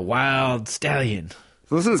riding a wild stallion.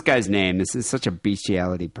 So listen to this guy's name. This is such a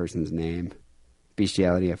bestiality person's name.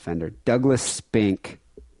 Bestiality offender. Douglas Spink.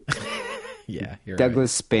 Yeah, you're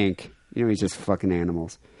Douglas Spink. He's just fucking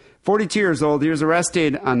animals. 42 years old. He was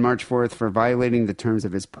arrested on March 4th for violating the terms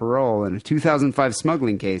of his parole in a 2005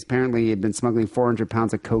 smuggling case. Apparently, he had been smuggling 400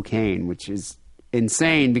 pounds of cocaine, which is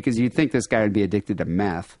insane because you'd think this guy would be addicted to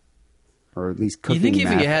meth, or at least You cooking think if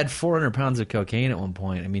meth. he had 400 pounds of cocaine at one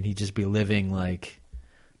point, I mean, he'd just be living like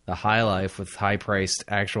the high life with high-priced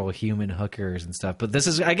actual human hookers and stuff. But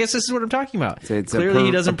I guess this is what I'm talking about. So it's Clearly,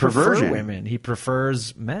 he doesn't a perversion. prefer women. He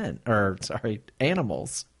prefers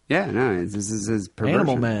animals. Yeah, no, this is his perversion.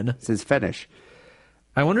 Animal men. It's his fetish.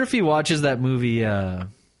 I wonder if he watches that movie,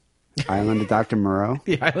 Island of Dr. Moreau.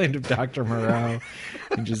 The Island of Dr. Moreau,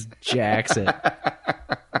 and just jacks it.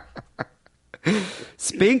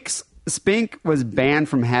 Spink was banned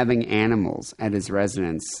from having animals at his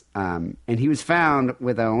residence, and he was found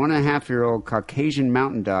with a 1.5-year-old Caucasian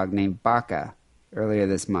mountain dog named Baka earlier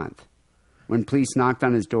this month, when police knocked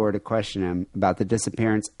on his door to question him about the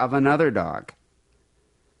disappearance of another dog.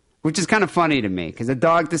 Which is kind of funny to me, because a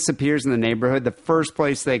dog disappears in the neighborhood, the first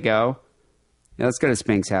place they go, let's go to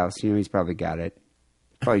Spink's house. He's probably got it.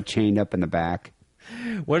 Probably chained up in the back.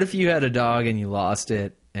 What if you had a dog and you lost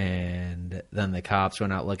it, and then the cops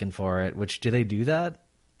went out looking for it? Do they do that?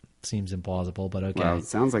 Seems implausible, but okay. Well, it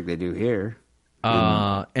sounds like they do here.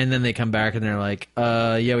 And then they come back and they're like,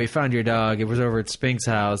 yeah, we found your dog. It was over at Spink's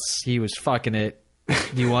house. He was fucking it.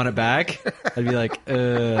 Do you want it back? I'd be like,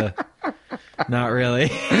 not really.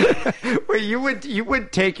 Wait, you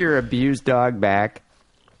would take your abused dog back?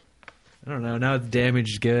 I don't know. Now it's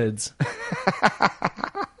damaged goods.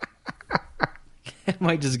 I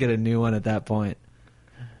might just get a new one at that point.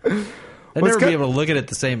 I'd never be able to look at it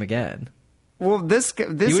the same again. Well, this You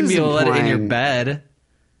wouldn't be able to let it in your bed.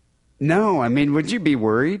 No, I mean, would you be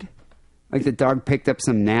worried? Like the dog picked up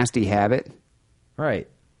some nasty habit? Right.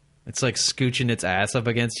 It's like scooching its ass up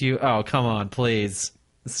against you. Oh, come on, please.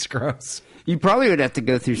 It's gross. You probably would have to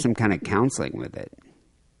go through some kind of counseling with it.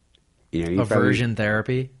 Aversion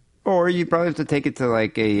therapy? Or you probably have to take it to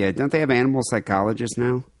like don't they have animal psychologists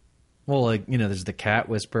now? Well, there's the cat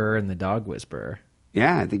whisperer and the dog whisperer.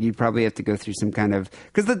 Yeah, I think you'd probably have to go through some kind of...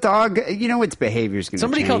 Because the dog, its behavior is going to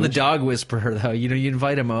Somebody change. called the dog whisperer, though. You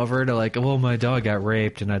invite him over to like, well, my dog got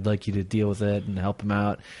raped and I'd like you to deal with it and help him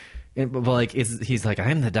out. He's like,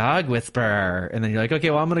 I'm the dog whisperer. And then you're like, okay,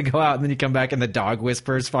 well, I'm going to go out. And then you come back and the dog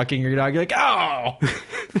whisperer's fucking your dog. You're like, oh,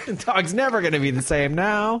 the dog's never going to be the same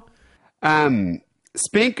now.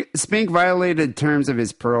 Spink violated terms of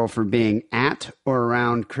his parole for being at or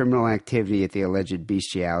around criminal activity at the alleged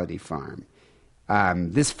bestiality farm.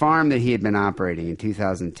 This farm that he had been operating in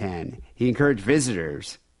 2010, he encouraged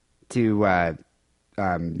visitors to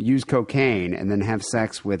use cocaine and then have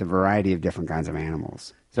sex with a variety of different kinds of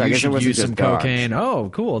animals. So I guess it wasn't use just some dogs. cocaine. Oh,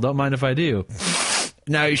 cool. Don't mind if I do.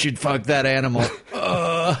 Now you should fuck that animal.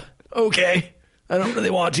 Okay. I don't really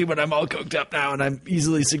want to, but I'm all coked up now and I'm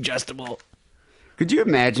easily suggestible. Could you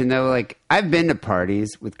imagine though? Like, I've been to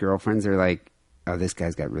parties with girlfriends. They're like, "Oh, this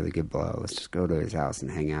guy's got really good blow. Let's just go to his house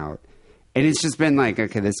and hang out." And it's just been like,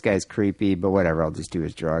 "Okay, this guy's creepy, but whatever. I'll just do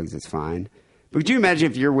his drugs. It's fine." But could you imagine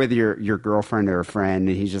if you're with your girlfriend or a friend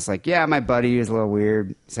and he's just like, "Yeah, my buddy is a little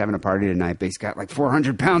weird. He's having a party tonight, but he's got like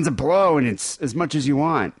 400 pounds of blow, and it's as much as you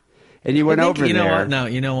want." And you went over you know there. what? No,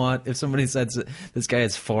 you know what? If somebody said this guy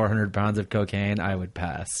has 400 pounds of cocaine, I would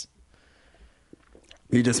pass.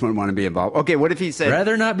 You just wouldn't want to be involved. Okay, what if he said...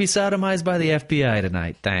 Rather not be sodomized by the FBI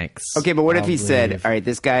tonight. Thanks. Okay, but what if he I'll said, leave. all right,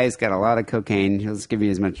 this guy's got a lot of cocaine. He'll just give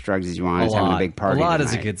you as much drugs as you want. He's having a big party A lot is a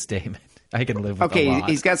tonight. good statement. I can live with Okay, a lot.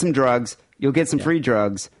 he's got some drugs. You'll get some free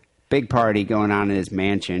drugs. Big party going on in his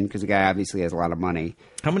mansion because the guy obviously has a lot of money.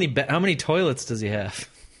 How many toilets does he have?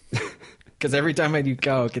 Because every time I do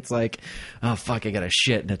coke, it's like, oh, fuck, I got to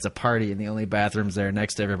shit, and it's a party, and the only bathroom's there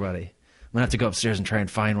next to everybody. I'm going to have to go upstairs and try and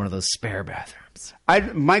find one of those spare bathrooms.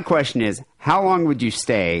 My question is, how long would you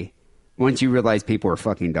stay once you realize people are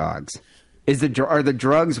fucking dogs? Are the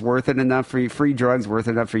drugs worth it enough for you? Free drugs worth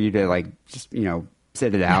enough for you to like just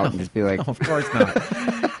sit it out and just be like, No, of course not.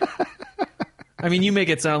 I mean, you make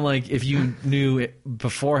it sound like if you knew it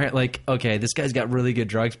beforehand, like, okay, this guy's got really good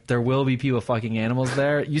drugs. There will be people fucking animals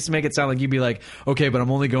there. You used to make it sound like you'd be like, okay, but I'm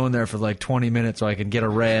only going there for like 20 minutes so I can get a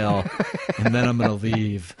rail, and then I'm going to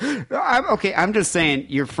leave. I'm just saying,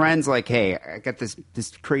 your friend's like, hey, I got this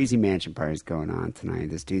crazy mansion party's going on tonight.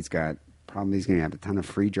 This dude's got probably he's going to have a ton of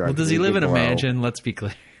free drugs. Well, does he live in a mansion? Let's be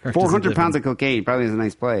clear. 400 pounds of cocaine. Probably is a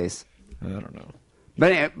nice place. I don't know.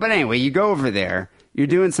 But anyway, you go over there. You're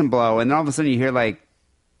doing some blow, and then all of a sudden you hear like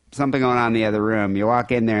something going on in the other room. You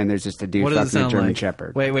walk in there, and there's just a dude What does it fucking a sound German like?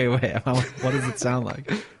 Shepherd. Wait. What does it sound like?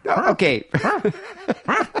 No, okay.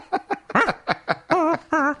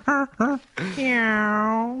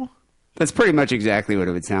 That's pretty much exactly what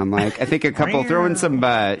it would sound like. I think a couple throw in some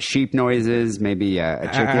sheep noises, maybe a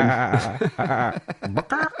chicken.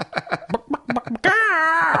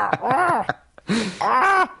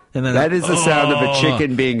 And then That is the sound of a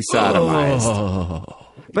chicken being sodomized.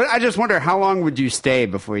 But I just wonder, how long would you stay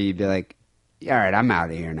before you'd be like, all right, I'm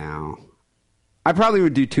out of here now? I probably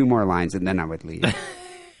would do 2 more lines and then I would leave.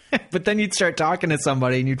 But then you'd start talking to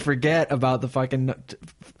somebody and you'd forget about the fucking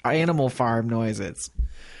animal farm noises.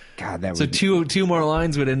 God, that So would two more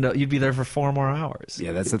lines would end up. You'd be there for 4 more hours.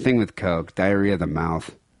 Yeah, that's the thing with coke. Diarrhea of the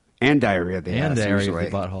mouth. And diarrhea of the And ass, diarrhea usually.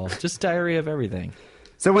 of the butthole. Just diarrhea of everything.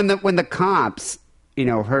 So when the cops,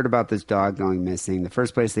 heard about this dog going missing, the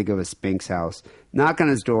first place they go is Spink's house. Knock on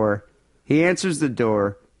his door. He answers the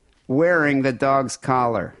door wearing the dog's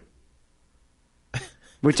collar.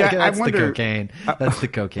 Which Okay, I that's wonder. the cocaine. That's the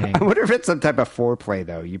cocaine. I wonder if it's some type of foreplay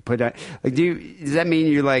though. You put out like, does that mean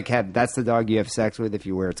you like that's the dog you have sex with if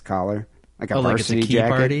you wear its collar, like a Oh, like it's a varsity key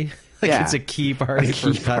jacket? party? Like Yeah. it's a key party A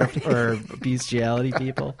for key party. for bestiality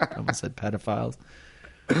people. I almost said pedophiles.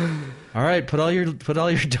 All right, put all your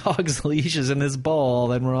dog's leashes in this bowl,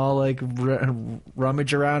 then we're all like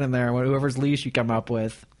rummage around in there. Whoever's leash you come up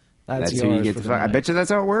with, that's yours. who you get for to the fuck. I night. bet you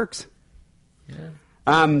that's how it works.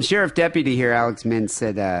 Sheriff Deputy here, Alex Mintz,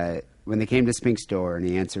 said when they came to Spink's door and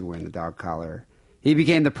he answered wearing the dog collar, he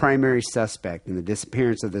became the primary suspect in the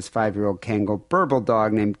disappearance of this 5-year-old Kangal Burble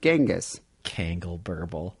dog named Genghis. Kangal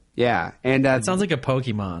Burble. Yeah, and It sounds like a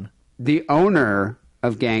Pokemon. the owner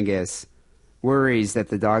of Genghis worries that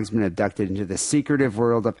the dog's been abducted into the secretive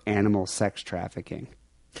world of animal sex trafficking.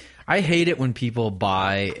 I hate it when people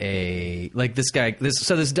buy this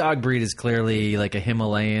dog breed is clearly like a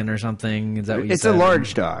Himalayan or something. Is that what you It's said? a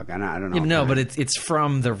large dog. I don't know. Yeah, no, but it's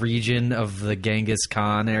from the region of the Genghis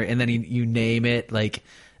Khan area, and then you name it like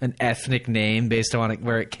an ethnic name based on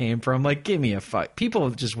where it came from. Like, give me a fuck. People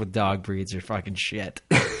just with dog breeds are fucking shit.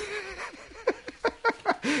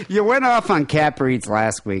 You went off on cat breeds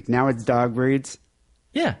last week. Now it's dog breeds.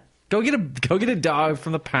 Yeah, go get a dog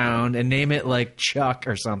from the pound and name it like Chuck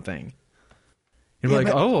or something. You'd be like,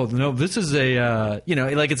 but- oh no, this is a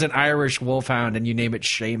like it's an Irish wolfhound, and you name it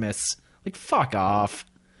Seamus. Like, fuck off.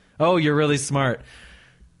 Oh, you're really smart.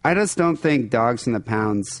 I just don't think dogs in the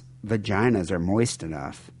pound's vaginas are moist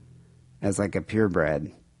enough as like a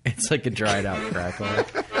purebred. It's like a dried out crackle.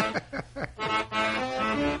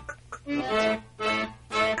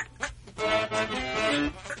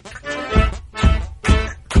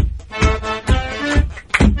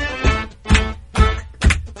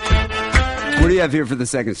 What do you have here for the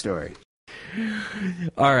second story?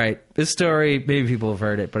 All right, this story, maybe people have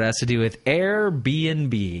heard it, but it has to do with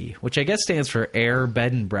Airbnb, which I guess stands for Air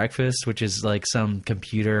Bed and Breakfast, which is like some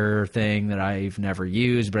computer thing that I've never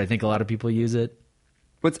used, but I think a lot of people use it.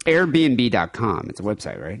 What's Airbnb.com? It's a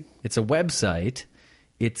website, right? It's a website.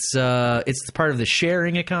 It's part of the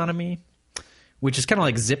sharing economy, which is kind of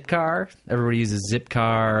like Zipcar. Everybody uses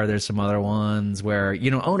Zipcar. There's some other ones where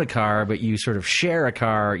you don't own a car, but you sort of share a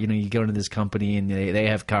car. You know, you go into this company and they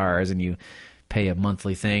have cars, and you pay a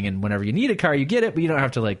monthly thing. And whenever you need a car, you get it, but you don't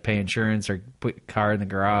have to like pay insurance or put a car in the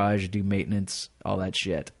garage, do maintenance, all that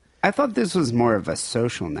shit. I thought this was more of a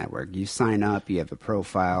social network. You sign up, you have a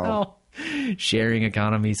profile. Oh, sharing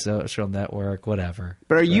economy, social network, whatever.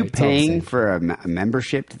 But are you Right, it's all the paying same. for a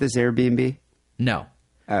membership to this Airbnb? No.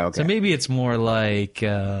 Oh, okay. So maybe it's more like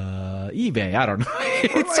eBay. I don't know.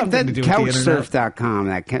 It's something that to do with the internet. Couchsurf.com.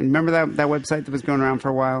 Remember that website that was going around for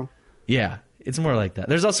a while? Yeah, it's more like that.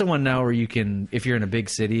 There's also one now where you can, if you're in a big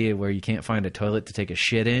city where you can't find a toilet to take a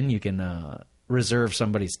shit in, you can reserve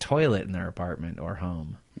somebody's toilet in their apartment or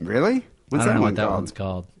home. Really? What's I don't know one what that called? one's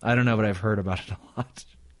called. I don't know, but I've heard about it a lot.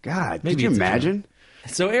 God, Maybe could you it's a imagine?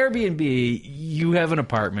 So Airbnb, you have an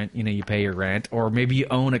apartment, you know, you pay your rent, or maybe you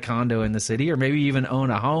own a condo in the city, or maybe you even own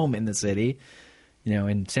a home in the city. You know,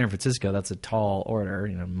 in San Francisco, that's a tall order,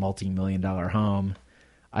 you know, multi-million-dollar home.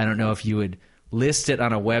 I don't know if you would list it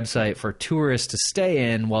on a website for tourists to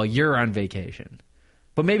stay in while you're on vacation.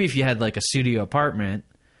 But maybe if you had like a studio apartment,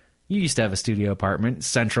 you used to have a studio apartment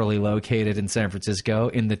centrally located in San Francisco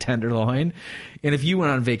in the Tenderloin. And if you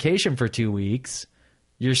went on vacation for 2 weeks,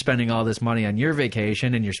 you're spending all this money on your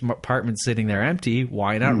vacation and your apartment's sitting there empty.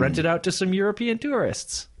 Why not rent it out to some European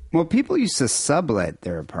tourists? Well, people used to sublet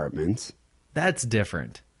their apartments. That's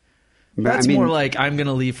different. But, That's I mean, more like I'm going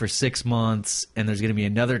to leave for 6 months and there's going to be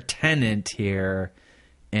another tenant here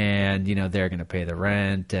and, you know, they're going to pay the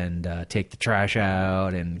rent and take the trash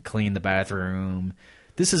out and clean the bathroom.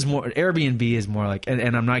 This is more, Airbnb is more like,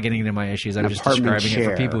 and I'm not getting into my issues. I'm just apartment describing it for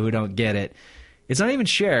share. people who don't get it. It's not even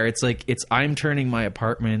share. It's like, I'm turning my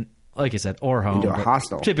apartment, like I said, or home. Into a but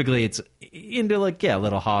hostel. Typically it's into like, a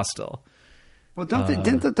little hostel. well, don't they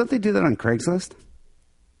do that on Craigslist?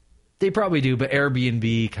 They probably do, but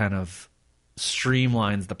Airbnb kind of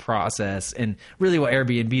streamlines the process. And really what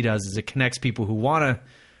Airbnb does is it connects people who want to,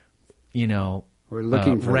 you know, We're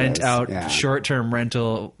looking for rent this, out yeah. short-term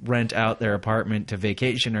rental, rent out their apartment to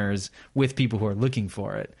vacationers with people who are looking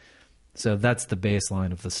for it. So that's the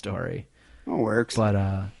baseline of the story. Oh, works.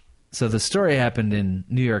 But so the story happened in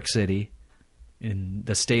New York City, in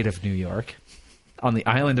the state of New York, on the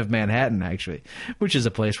island of Manhattan, actually, which is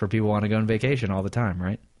a place where people want to go on vacation all the time,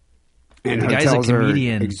 right? and the guy's a hotels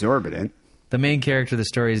comedian. are exorbitant. The main character of the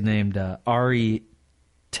story is named Ari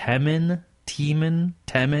Temin,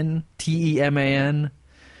 T-E-M-A-N.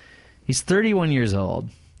 He's 31 years old,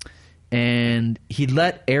 and he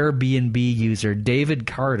let Airbnb user David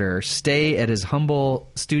Carter stay at his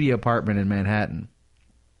humble studio apartment in Manhattan.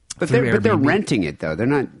 But through they're Airbnb. renting it though.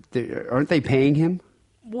 Aren't they paying him?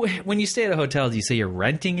 When you stay at a hotel, do you say you're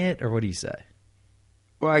renting it, or what do you say?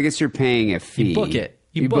 Well, I guess you're paying a fee. You book it.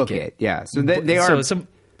 You book it. Yeah. So they are. So some,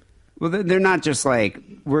 Well, they're not just like,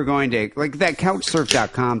 we're going to, like that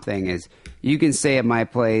Couchsurf.com thing is, you can stay at my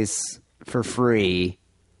place for free,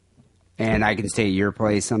 and I can stay at your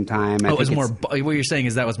place sometime. it was more. What you're saying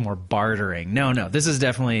is that was more bartering. No, this is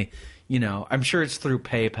definitely. You know, I'm sure it's through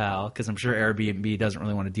PayPal because I'm sure Airbnb doesn't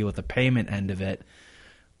really want to deal with the payment end of it.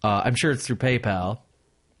 I'm sure it's through PayPal,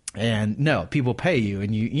 and no, people pay you,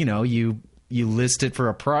 and you list it for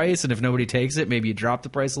a price, and if nobody takes it, maybe you drop the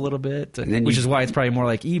price a little bit, then which you- is why it's probably more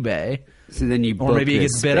like eBay. So then you Or book maybe it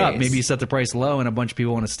this gets bid up. space. Maybe you set the price low, and a bunch of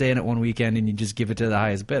people want to stay in it one weekend, and you just give it to the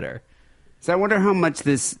highest bidder. So I wonder how much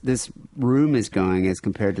this room is going as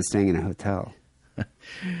compared to staying in a hotel.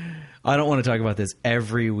 I don't want to talk about this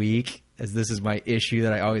every week, as this is my issue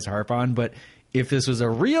that I always harp on, but if this was a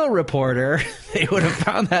real reporter, they would have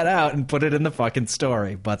found that out and put it in the fucking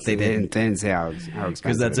story, but they didn't. They didn't say how expensive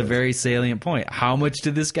Because that's it a is. very salient point. How much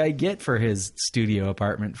did this guy get for his studio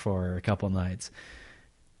apartment for a couple nights?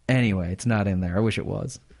 Anyway, it's not in there. I wish it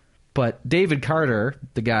was. But David Carter,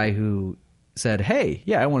 the guy who said, hey,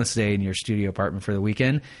 yeah, I want to stay in your studio apartment for the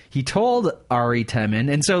weekend, he told Ari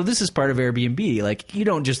Temin, and so this is part of Airbnb. Like, you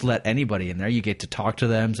don't just let anybody in there. You get to talk to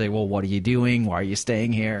them, say, well, what are you doing? Why are you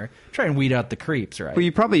staying here? Try and weed out the creeps, right? Well,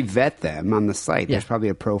 you probably vet them on the site. Yeah. There's probably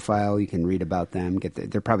a profile you can read about them.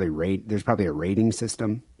 There's probably a rating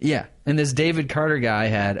system. Yeah, and this David Carter guy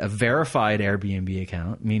had a verified Airbnb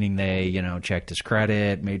account, meaning they, checked his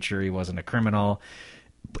credit, made sure he wasn't a criminal,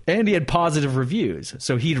 and he had positive reviews.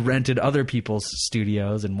 So he'd rented other people's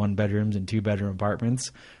studios and 1-bedrooms and 2-bedroom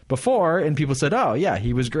apartments before, and people said, oh, yeah,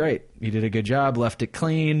 he was great. He did a good job, left it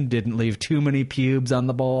clean, didn't leave too many pubes on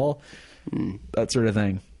the bowl, that sort of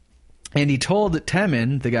thing. And he told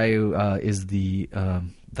Temin, the guy who is the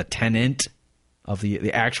tenant of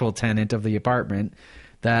the actual tenant of the apartment,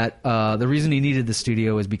 that the reason he needed the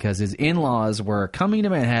studio is because his in-laws were coming to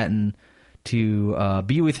Manhattan to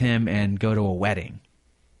be with him and go to a wedding.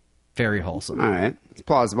 Very wholesome. All right. It's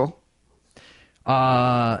plausible.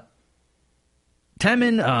 Temin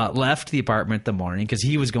left the apartment the morning because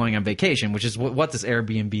he was going on vacation, which is what this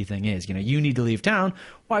Airbnb thing is. You know, you need to leave town.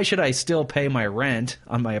 Why should I still pay my rent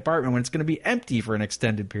on my apartment when it's going to be empty for an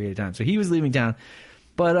extended period of time? So he was leaving town.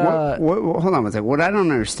 But hold on one second. What I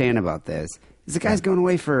don't understand about this is the guy's going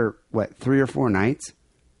away for, 3 or 4 nights?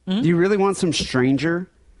 Mm-hmm. Do you really want some stranger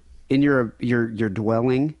in your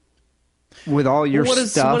dwelling with all your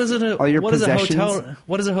stuff, all your possessions?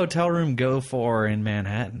 What does a hotel room go for in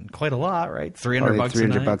Manhattan? Quite a lot, right? $300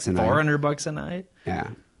 bucks a night, $400 a night. Yeah.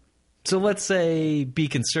 So let's say be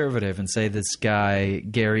conservative and say this guy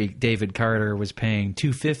David Carter was paying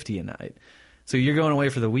 $250 a night. So you're going away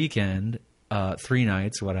for the weekend, 3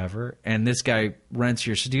 nights, whatever, and this guy rents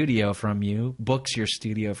your studio from you, books your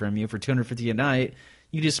studio from you for $250 a night.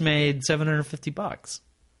 You just made $750.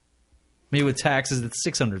 Maybe with taxes, it's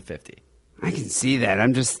 $650. I can see that.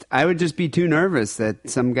 I would just be too nervous that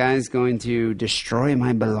some guy's going to destroy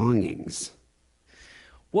my belongings.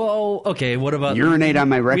 Well, okay, what about... Urinate on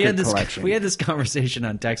my record collection. We had this conversation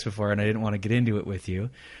on text before, and I didn't want to get into it with you.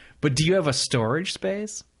 But do you have a storage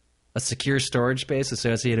space? A secure storage space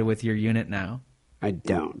associated with your unit now? I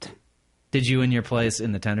don't. Did you in your place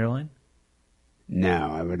in the Tenderloin?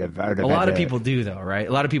 No, I would have. A lot of people do, though, right?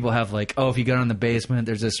 A lot of people have if you go down in the basement,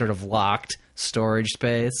 there's this sort of locked storage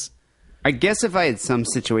space. I guess if I had some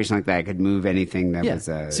situation like that, I could move anything that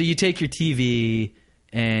was... So you take your TV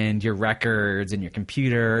and your records and your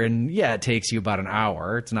computer, and it takes you about an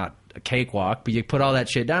hour. It's not a cakewalk, but you put all that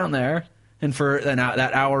shit down there, and for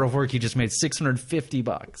that hour of work, you just made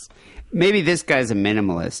 $650. Maybe this guy's a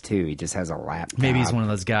minimalist, too. He just has a laptop. Maybe he's one of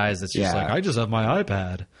those guys that's just I just have my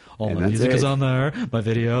iPad. All my music is on there. My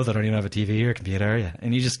videos. I don't even have a TV or computer. Yeah.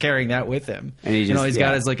 And he's just carrying that with him. And he's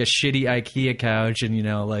got his a shitty IKEA couch and,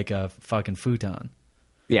 a fucking futon.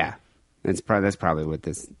 Yeah. That's probably what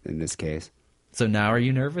in this case. So now are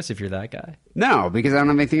you nervous if you're that guy? No, because I don't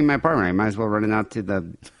have anything in my apartment. I might as well run it out to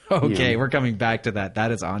the... Okay, we're coming back to that.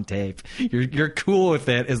 That is on tape. You're cool with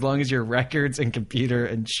it as long as your records and computer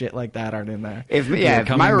and shit like that aren't in there. If my back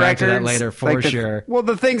records to that later for sure. Well,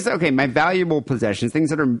 the things. Okay, my valuable possessions, things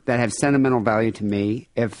that have sentimental value to me.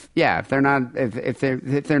 If they're not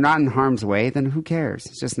in harm's way, then who cares?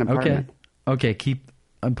 It's just an apartment. Okay.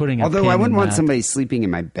 I'm putting. Although I wouldn't want somebody sleeping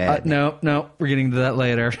in my bed. No, we're getting to that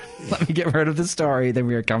later. Let me get rid of the story. Then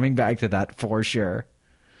we are coming back to that for sure.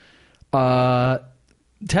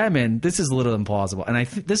 Temin, this is a little implausible, and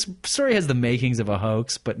this story has the makings of a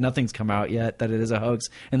hoax, but nothing's come out yet that it is a hoax,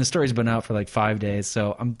 and the story's been out for 5 days,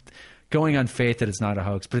 so I'm going on faith that it's not a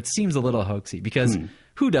hoax, but it seems a little hoaxy, because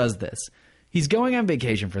who does this? He's going on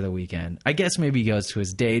vacation for the weekend. I guess maybe he goes to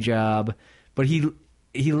his day job, but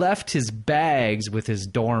he left his bags with his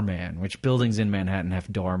doorman, which buildings in Manhattan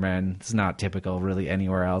have doormen. It's not typical really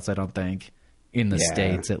anywhere else, I don't think, in the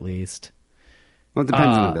States at least. Well, it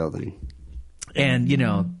depends on the building. And,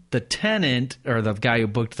 the tenant or the guy who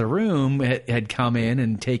booked the room had come in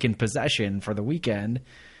and taken possession for the weekend,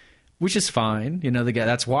 which is fine. The guy,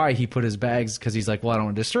 that's why he put his bags, because he's like, well, I don't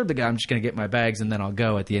want to disturb the guy. I'm just going to get my bags and then I'll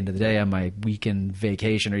go at the end of the day on my weekend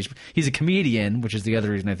vacation. Or he's a comedian, which is the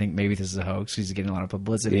other reason I think maybe this is a hoax. He's getting a lot of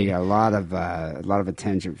publicity. He got a lot of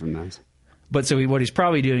attention from this. But so what he's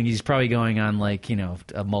probably doing, he's probably going on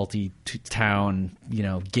a multi-town,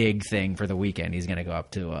 gig thing for the weekend. He's going to go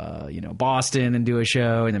up to, Boston and do a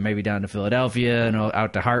show, and then maybe down to Philadelphia and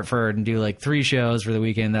out to Hartford and do 3 shows for the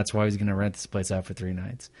weekend. That's why he's going to rent this place out for 3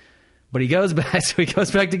 nights. But he goes back, to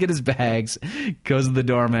get his bags, goes to the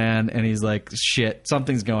doorman, and he's like, shit,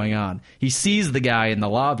 something's going on. He sees the guy in the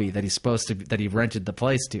lobby that he rented the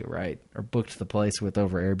place to, right? Or booked the place with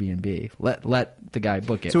over Airbnb. Let the guy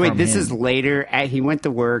book it. So wait, this is later. He went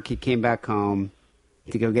to work, he came back home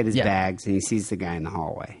to go get his bags, and he sees the guy in the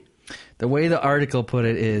hallway. The way the article put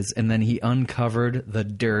it is, and then he uncovered the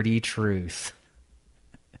dirty truth.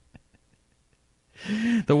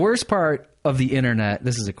 The worst part of the internet,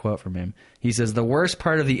 this is a quote from him. He says, the worst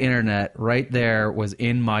part of the internet right there was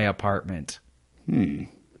in my apartment.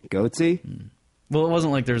 Goatsy? Well, it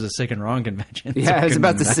wasn't like there was a Sick and Wrong convention. Yeah, I was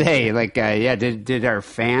about to say, did our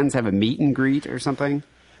fans have a meet and greet or something?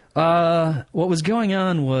 What was going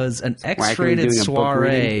on was an X-rated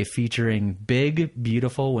soiree featuring big,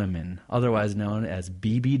 beautiful women, otherwise known as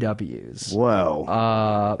BBWs. Whoa.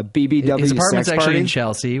 A BBW His apartment's sex actually party? in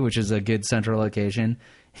Chelsea, which is a good central location.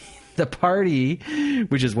 The party,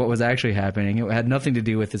 which is what was actually happening, it had nothing to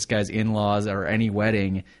do with this guy's in-laws or any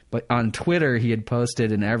wedding, but on Twitter he had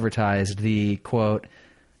posted and advertised the, quote,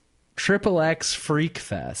 XXX Freak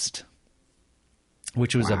Fest.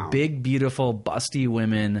 which was a big, beautiful, busty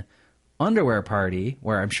women underwear party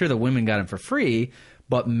where I'm sure the women got them for free,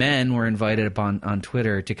 but men were invited on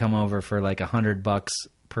Twitter to come over for like $100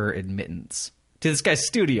 per admittance to this guy's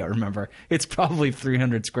studio. Remember, it's probably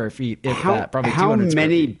 300 square feet, if that. Probably 200 How square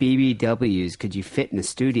many feet. BBWs could you fit in a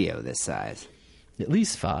studio this size? At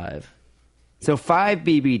least 5. So 5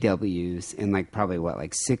 BBWs and like probably what,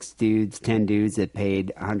 like 6 dudes, 10 dudes that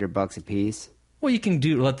paid $100 a piece. Well, you can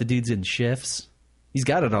let the dudes in shifts. He's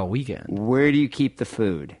got it all weekend. Where do you keep the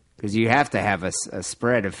food? Because you have to have a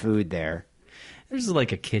spread of food there. There's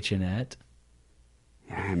like a kitchenette.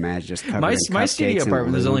 I imagine just covered My in studio cupcakes and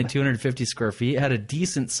apartment was lube. only 250 square feet. It had a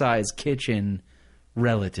decent sized kitchen,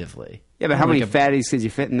 relatively. Yeah, but how many Like fatties could you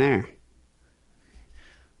fit in there?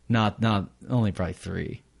 Not only probably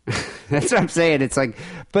 3. That's what I'm saying. It's like,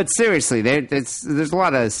 but seriously, there's a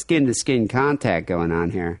lot of skin to skin contact going on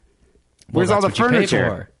here. Where's Well, all the that's what you pay furniture?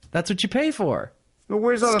 for. That's what you pay for. Well,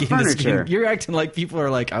 where's all the Skin to furniture? skin. You're acting like people are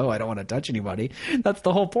like, oh, I don't want to touch anybody. That's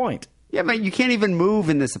the whole point. Yeah, but you can't even move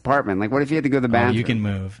in this apartment. Like, what if you had to go to the Oh, bathroom? you can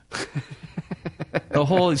move. The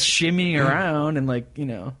whole shimmying around and like,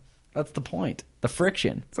 that's the point. The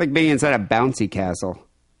friction. It's like being inside a bouncy castle.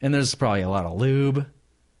 And there's probably a lot of lube.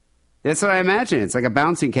 That's what I imagine. It's like a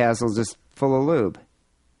bouncy castle just full of lube.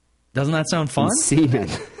 Doesn't that sound fun? And semen.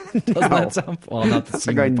 Doesn't No. that sound well? Not the It's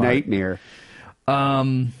like semen a part. nightmare.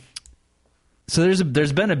 So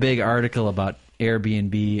there's been a big article about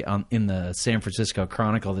Airbnb in the San Francisco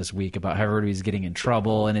Chronicle this week about how everybody's getting in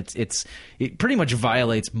trouble, and it pretty much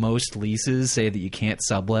violates most leases. Say that you can't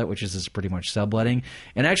sublet, which is just pretty much subletting.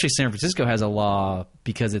 And actually, San Francisco has a law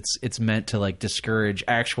because it's meant to like discourage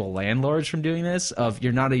actual landlords from doing this. Of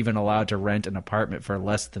you're not even allowed to rent an apartment for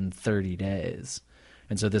less than 30 days,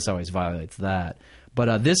 and so this always violates that.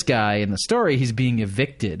 But this guy in the story, he's being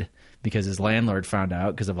evicted because his landlord found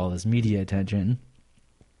out because of all this media attention.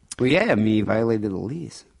 Well, yeah, I mean, he violated the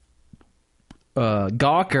lease.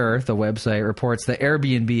 Gawker, the website, reports that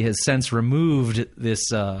Airbnb has since removed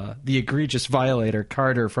the egregious violator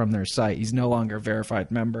Carter from their site. He's no longer a verified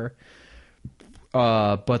member.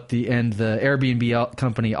 But the Airbnb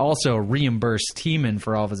company also reimbursed Tiemann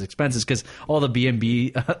for all of his expenses because all the the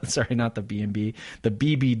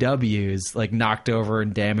BBWs like knocked over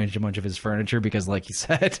and damaged a bunch of his furniture because, like you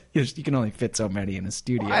said, you can only fit so many in a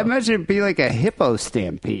studio. I imagine it'd be like a hippo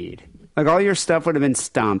stampede. Like all your stuff would have been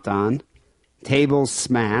stomped on, tables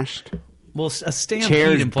smashed. Well, a stampede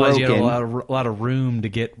Chairs implies you had broken. a lot of room to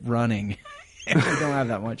get running. And we don't have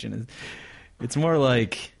that much in it. It's more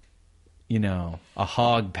like, a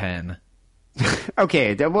hog pen.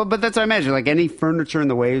 Okay, well, but that's what I imagine. Like any furniture in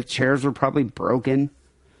the way, chairs were probably broken,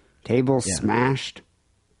 tables smashed.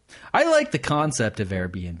 I like the concept of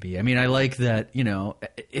Airbnb. I mean, I like that,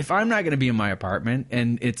 if I'm not going to be in my apartment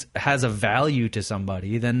and it has a value to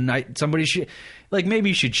somebody, then somebody should, like, maybe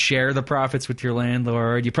you should share the profits with your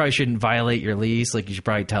landlord. You probably shouldn't violate your lease. Like, you should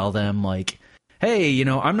probably tell them, like, hey,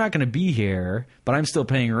 I'm not going to be here, but I'm still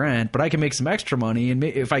paying rent, but I can make some extra money. And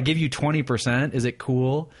if I give you 20%, is it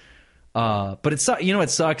cool? But what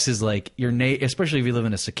sucks is like especially if you live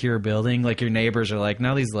in a secure building, like your neighbors are like,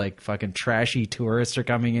 now these like fucking trashy tourists are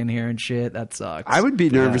coming in here and shit. That sucks. I would be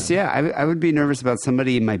nervous. Yeah, I would be nervous about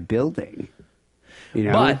somebody in my building.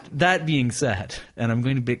 But that being said, and I'm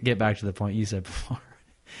going to get back to the point you said before,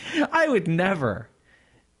 I would never,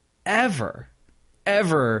 ever,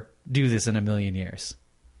 ever do this in a million years.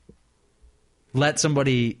 Let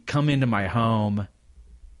somebody come into my home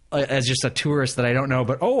as just a tourist that I don't know,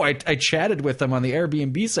 but I chatted with them on the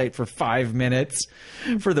Airbnb site for 5 minutes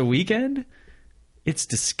for the weekend. It's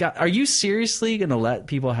disgusting. Are you seriously going to let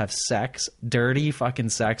people have sex, dirty fucking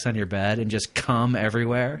sex on your bed and just cum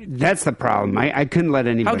everywhere? That's the problem. I couldn't let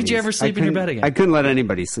anybody. How could you ever sleep in your bed again? I couldn't let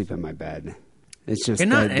anybody sleep in my bed. It's just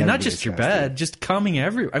And that'd not be just your disgusting. bed, just coming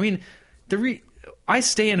everywhere. I mean, I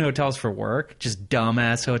stay in hotels for work, just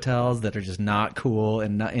dumbass hotels that are just not cool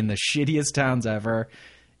and not in the shittiest towns ever.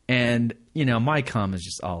 And, my cum is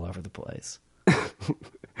just all over the place.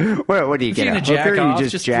 What do you If get? you're A gonna jack hooker? off, You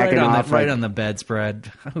just jacking off right like- on the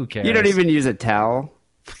bedspread. Who cares? You don't even use a towel.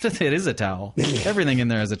 It is a towel. Everything in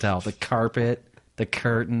there is a towel. The carpet, the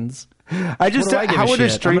curtains. I just. What do I give How a would a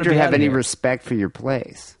shit? I'm gonna stranger be have outta any here. respect for your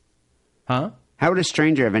place? Huh? How would a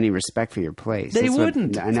stranger have any respect for your place? They That's what-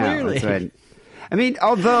 wouldn't, I know. clearly. That's what I mean,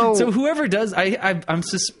 although So whoever does, I'm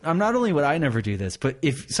not only would I never do this, but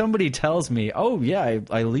if somebody tells me, oh yeah,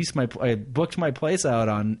 I booked my place out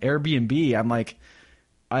on Airbnb, I'm like,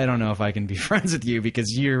 I don't know if I can be friends with you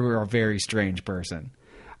because you're a very strange person.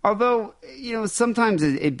 Although sometimes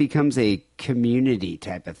it becomes a community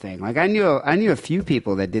type of thing. Like I knew a few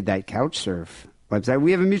people that did that couch surf website.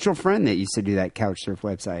 We have a mutual friend that used to do that Couchsurf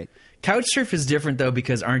website. Couchsurf is different though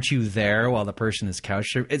because aren't you there while the person is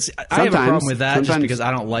couchsurf? I have a Sometimes. problem with that just Sometimes. because I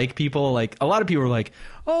don't like people. Like a lot of people are like,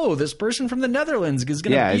 "Oh, this person from the Netherlands is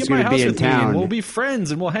going to Yeah, be it's in my gonna be house in with me, town." and we'll be friends,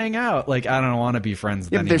 and we'll hang out." Like I don't want to be friends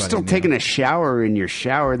with Yeah, but anybody. they're still new. taking a shower in your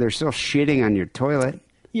shower. They're still shitting on your toilet.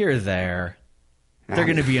 You're there. They're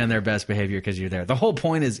going to be on their best behavior because you're there. The whole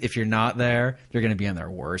point is, if you're not there, they're going to be on their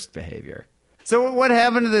worst behavior. So what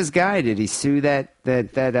happened to this guy? Did he sue that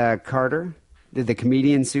Carter? Did the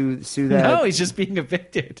comedian sue that? No, he's just being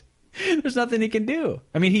evicted. There's nothing he can do.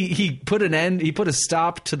 I mean, he put an end. He put a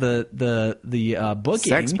stop to the booking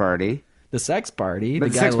sex party. The sex party.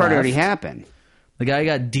 But the guy sex party already left. happened. The guy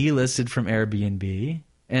got delisted from Airbnb,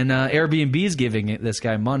 and Airbnb is giving this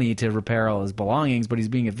guy money to repair all his belongings, but he's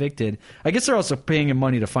being evicted. I guess they're also paying him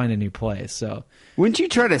money to find a new place. So Wouldn't you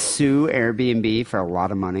try to sue Airbnb for a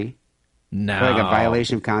lot of money? no, For like a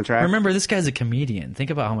violation of contract? Remember, this guy's a comedian. Think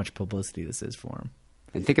about how much publicity this is for him.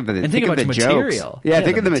 And think of the, And think of about the the jokes. material. Yeah, Yeah,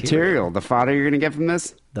 think the of the material. material. The fodder you're going to get from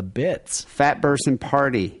this. The bits. Fat person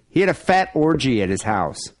party. He had a fat orgy at his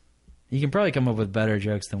house. You can probably come up with better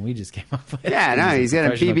jokes than we just came up with. Yeah, no, he's got a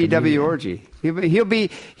professional BBW comedian. orgy.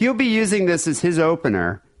 He'll be using this as his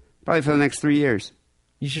opener probably for the next 3 years.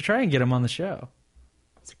 You should try and get him on the show.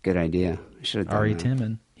 It's a good idea. I should have done Ari that.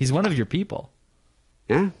 Timon. He's one of your people.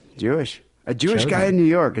 Yeah, Jewish. A Jewish Chosen. guy in New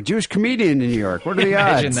York. A Jewish comedian in New York. What are the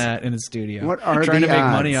Imagine odds? that in his studio. What are trying the to make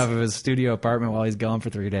odds? money off of his studio apartment while he's gone for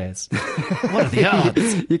 3 days? What are the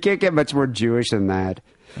odds? You can't get much more Jewish than that.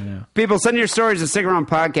 know. People, send your stories to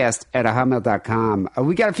SickAroundPodcast@hotmail.com.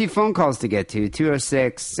 We got a few phone calls to get to,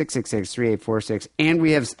 206-666-3846. And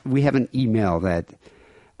we have an email that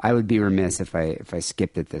I would be remiss if I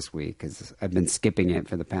skipped it this week because I've been skipping it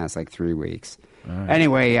for the past 3 weeks.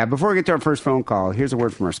 Anyway, before we get to our first phone call, here's a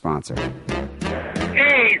word from our sponsor.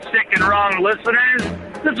 Hey, Sick and Wrong listeners,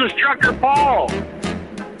 this is Trucker Paul.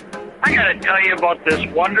 I gotta tell you about this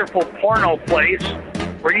wonderful porno place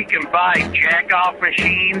where you can buy jack-off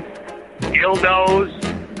machines, dildos,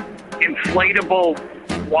 inflatable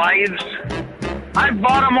wives. I've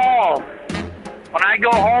bought them all. When I go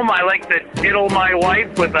home, I like to diddle my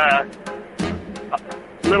wife with a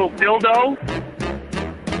little dildo.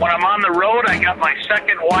 When I'm on the road, I got my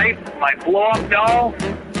second wife, my blow-up doll,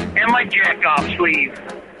 and my jack-off sleeve.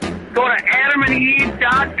 Go to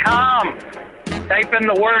adamandeve.com. Type in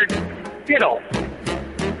the word diddle.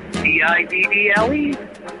 DIDDLE.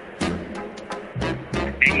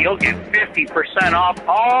 And you'll get 50% off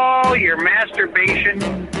all your masturbation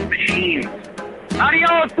machines.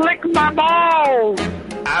 Adios, lick my balls!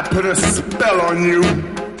 I put a spell on you.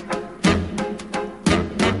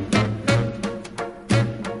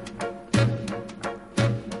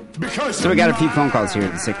 So we got a few phone calls here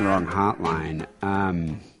at the Sick and Wrong hotline.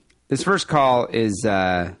 This first call is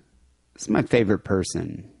this is my favorite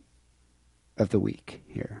person of the week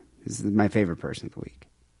here. This is my favorite person of the week.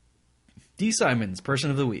 D. Simons,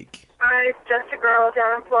 person of the week. I'm just a girl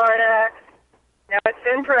down in Florida. Now it's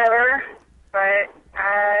been forever, but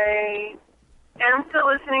I am still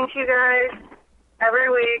listening to you guys every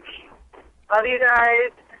week. Love you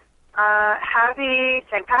guys. Happy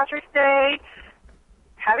St. Patrick's Day.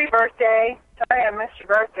 Happy birthday. Sorry I missed your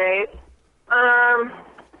birthdays.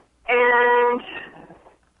 And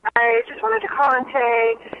I just wanted to call and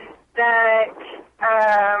say that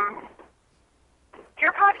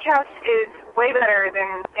your podcast is way better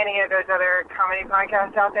than any of those other comedy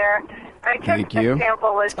podcasts out there. I took Thank you. a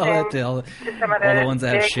sample listen all to some of the ones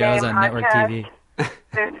that have big shows name on network TV. podcasts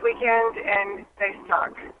this weekend, and they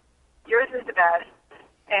suck. Yours is the best,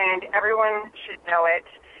 and everyone should know it.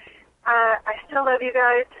 I still love you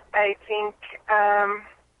guys. I think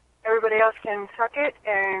everybody else can suck it,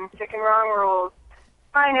 and Sick and Wrong rules.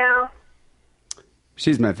 Bye now.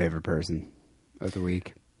 She's my favorite person of the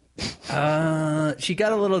week. She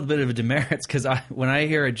got a little bit of a demerits because when I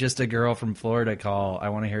hear just a girl from Florida call, I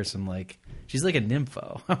want to hear some she's like a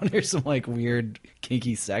nympho. I want to hear some weird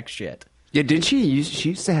kinky sex shit. Yeah, didn't she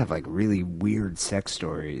used to have really weird sex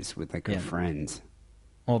stories with her friends.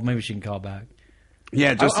 Well, maybe she can call back.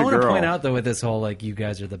 Yeah, just I a want to girl. point out though with this whole you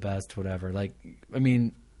guys are the best, whatever. I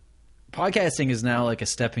mean, podcasting is now a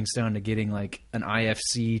stepping stone to getting an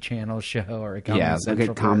IFC channel show or a Comedy Yeah, look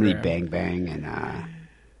Central at Comedy program. Bang Bang and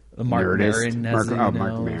Mark Nerdist. Maron has Mark a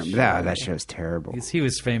Maron. show. That show's terrible. He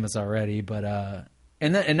was famous already, but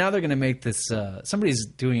and now they're going to make this. Somebody's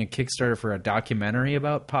doing a Kickstarter for a documentary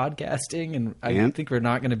about podcasting, and I Yeah. think we're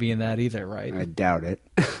not going to be in that either, right? I doubt it.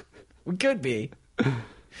 We could be.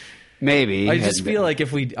 Maybe. I just feel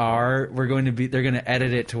if we are, we're going to be. They're going to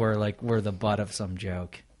edit it to where we're the butt of some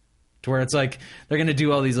joke. To where it's like they're going to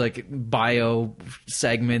do all these like bio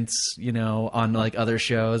segments, you know, on like other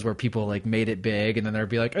shows where people like made it big, and then they'll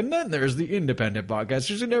be like, and then there's the independent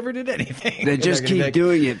podcasters who never did anything. They just keep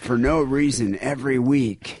doing it for no reason every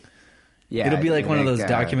week. Yeah, it'll be like one of those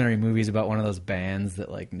documentary movies about one of those bands that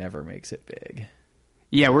like never makes it big.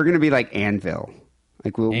 Yeah, we're going to be like Anvil.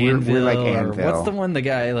 Like we're like Anvil. What's the one? The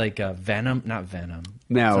guy like Venom? Not Venom.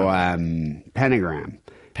 No, Pentagram.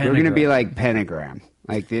 We're going to be like Pentagram.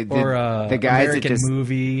 Like the guys American that just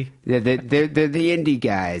movie. The indie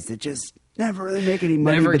guys that just never really make any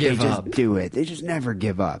money, Never but give they just up. do it. They just never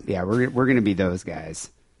give up. Yeah, we're going to be those guys,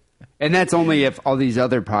 and that's only if all these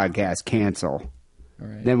other podcasts cancel.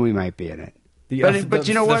 Right. Then we might be in it. But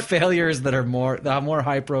you know what? The failures that are more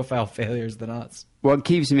high profile failures than us. What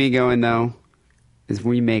keeps me going though is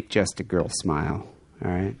we make Just a Girl smile.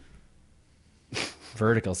 All right.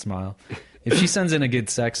 Vertical smile. If she sends in a good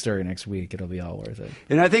sex story next week, it'll be all worth it.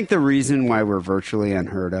 And I think the reason why we're virtually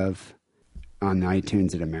unheard of on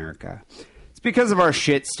iTunes in America, it's because of our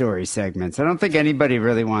shit story segments. I don't think anybody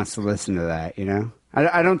really wants to listen to that, you know?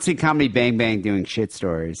 I don't see Comedy Bang Bang doing shit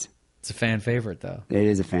stories. It's a fan favorite, though. It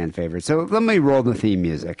is a fan favorite. So let me roll the theme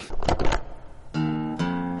music.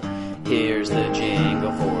 Here's the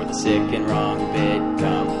jingle for the sick and wrong bit.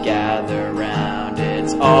 Come gather round.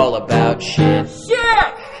 It's all about shit.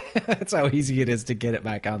 That's how easy it is to get it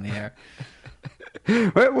back on the air.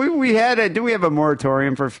 We had do we have a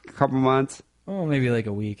moratorium for a couple months? Oh, maybe like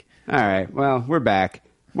a week. All right. Well, we're back.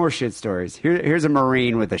 More shit stories. Here's a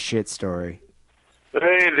Marine with a shit story.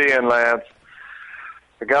 Hey, Dan Lance.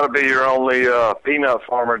 I got to be your only peanut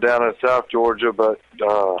farmer down in South Georgia, but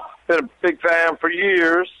been a big fan for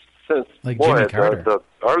years since like Jimmy Carter. The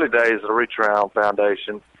early days of the Reach Around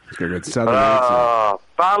Foundation. Good Southern accent.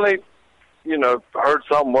 Finally, you know, heard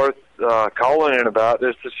something worth calling in about.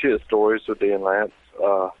 It's the shit stories with Dan Lance.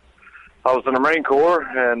 I was in the Marine Corps,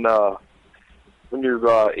 and when you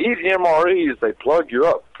eat MREs, they plug you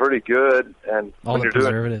up pretty good. And all when the you're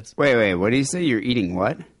preservatives. Wait, what do you say? You're eating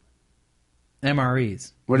what?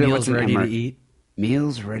 MREs. What's Meals an ready MR? to eat.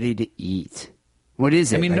 Meals ready to eat. What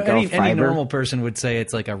is it? I mean, like any normal person would say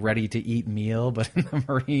it's like a ready-to-eat meal, but in the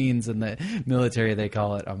Marines and the military, they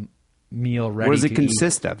call it a meal ready to eat. What does it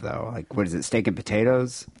consist of, though? Like, what is it, steak and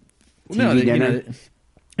potatoes? TV dinner? You know,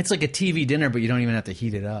 it's like a TV dinner, but you don't even have to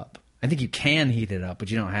heat it up. I think you can heat it up,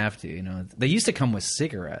 but you don't have to. You know, they used to come with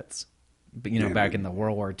cigarettes, but back in the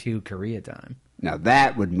World War II Korea time. Now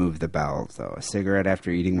that would move the bowels, though. A cigarette after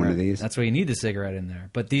eating one of these. That's why you need the cigarette in there.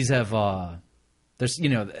 But these have,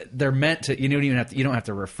 they're meant to. You don't have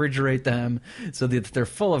to refrigerate them, so they're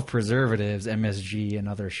full of preservatives, MSG, and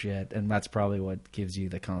other shit, and that's probably what gives you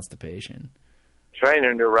the constipation.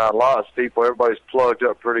 Training around lots of people, everybody's plugged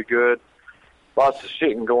up pretty good. Lots of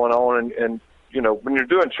shitting going on, and you know, when you're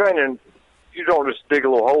doing training, you don't just dig a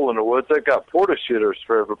little hole in the woods. They've got porta shitters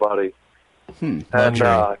for everybody. And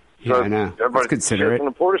so I know. everybody's consider shitting in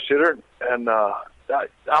a porta shitter, and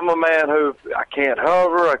I'm a man who I can't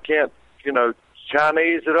hover, I can't,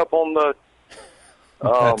 Chinese it up on the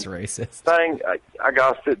that's racist thing. I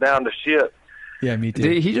gotta sit down to shit. Yeah, me too.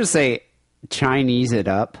 Did he just say Chinese it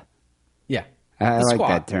up? Yeah, I like squat.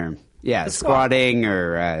 that term. Yeah, The squatting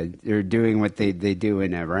or doing what they do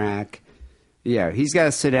in Iraq. Yeah, he's got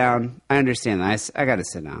to sit down. I understand that. I got to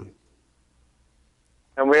sit down.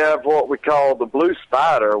 And we have what we call the blue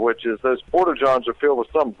spider, which is those porta johns are filled with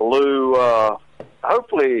some blue,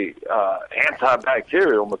 hopefully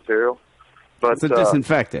antibacterial material. But It's a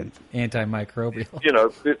disinfectant.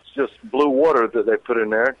 Antimicrobial. It's just blue water that they put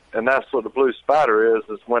in there, and that's what the blue spider is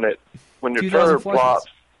when your 2,000 turd flushes. flops,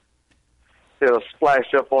 it'll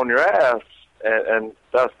splash up on your ass, and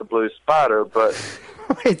that's the blue spider. But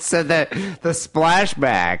Wait, so that the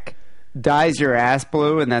splashback dyes your ass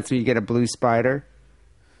blue, and that's when you get a blue spider?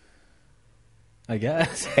 I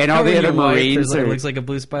guess. And all the When other you wipe, Marines it are... looks like a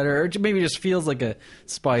blue spider, or maybe it just feels like a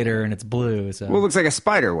spider and it's blue. So Well, it looks like a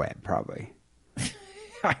spider web, probably.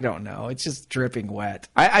 I don't know. It's just dripping wet.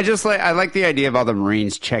 I like the idea of all the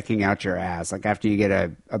Marines checking out your ass. Like after you get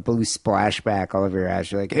a blue splashback all over your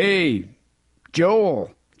ass, you're like, "Hey,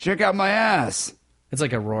 Joel, check out my ass." It's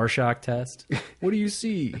like a Rorschach test. What do you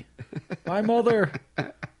see? My mother.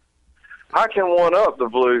 I can one up the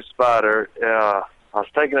blue spider. I was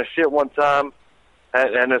taking a shit one time,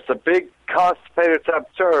 and it's a big constipated type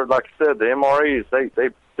of turd. Like I said, the MREs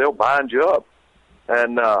they'll bind you up,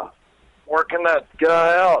 and working that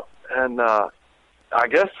guy out, and I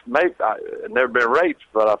guess maybe I've never been raped,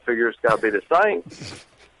 but I figure it's got to be the same.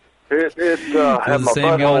 It had the my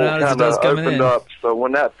same going out as it butthole kind does of coming opened in. up, so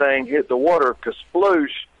when that thing hit the water,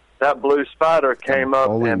 kasploosh, that blue spider came up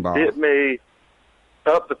bowling and ball. bit me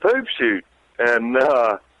up the poop chute. And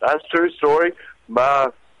that's a true story. My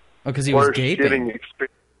because he was worst gaping. shitting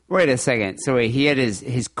experience. Wait a second. So wait, he had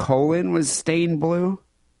his colon was stained blue?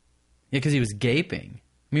 Yeah, because he was gaping.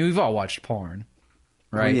 I mean, we've all watched porn,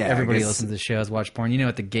 right? Well, yeah, Everybody I guess- listens to the shows, watch porn. You know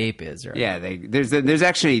what the gape is, right? Yeah, there's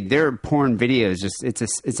actually there are porn videos. Just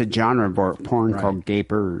it's a genre of porn called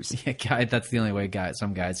gapers. Yeah, guy, that's the only way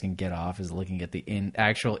some guys can get off is looking at the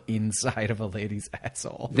actual inside of a lady's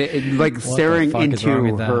asshole. Like What the staring fuck is wrong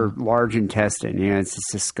into with them? her large intestine. Yeah, it's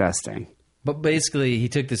just disgusting. But basically, he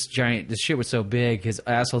took this shit was so big, his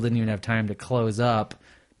asshole didn't even have time to close up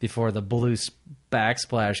before the blue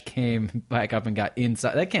backsplash came back up and got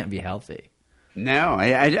inside. That can't be healthy. No,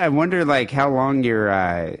 I wonder like how long your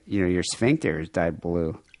your sphincter is dyed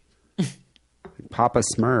blue. Papa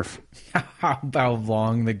Smurf. How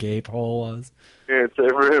long the gape hole was. It's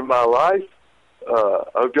ever in my life. I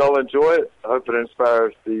hope y'all enjoy it. I hope it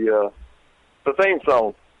inspires the theme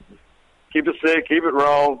song. Keep it sick, keep it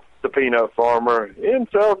wrong. The Peanut Farmer in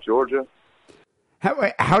South Georgia.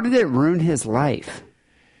 How did it ruin his life?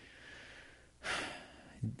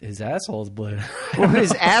 His asshole's blue. Well,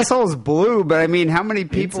 his asshole's blue, but I mean, how many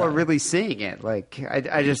people are really seeing it? Like,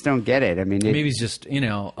 I just don't get it. I mean, maybe it's just you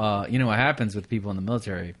know what happens with people in the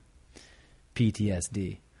military,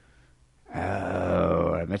 PTSD.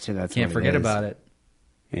 Oh, I bet you that's Can't what forget it is. about it.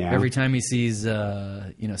 Yeah. Every time he sees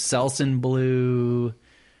Selsun blue,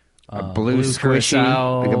 a blue squishy,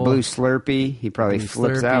 Curacao, like a blue Slurpee, he probably blue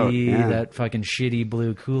flips Slurpee, out. Yeah. that fucking shitty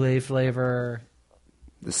blue Kool-Aid flavor,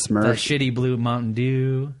 The Smurf. that shitty blue Mountain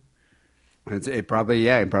Dew. It probably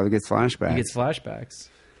gets flashbacks. He gets flashbacks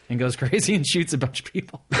and goes crazy and shoots a bunch of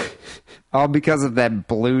people. All because of that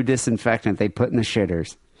blue disinfectant they put in the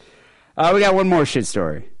shitters. We got one more shit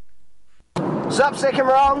story. Sup, sick and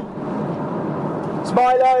wrong? It's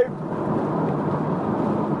Milo.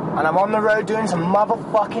 And I'm on the road doing some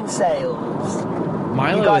motherfucking sales. You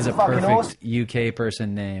Milo guys is a are fucking perfect UK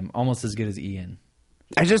person name, almost as good as Ian.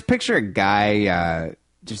 I just picture a guy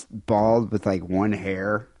just bald with like one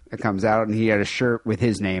hair that comes out, and he had a shirt with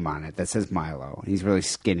his name on it that says Milo. He's really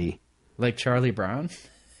skinny. Like Charlie Brown?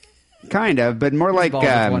 Kind of, but more like... bald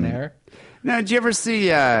with one hair? No, did you ever see...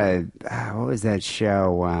 what was that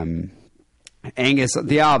show? Angus...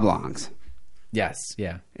 The Oblongs. Yes,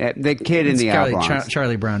 yeah. The kid in It's the Charlie, Oblongs.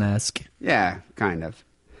 Charlie Brown-esque. Yeah, kind of.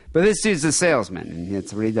 But this dude's a salesman, and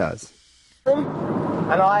that's what he does.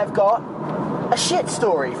 And I've got a shit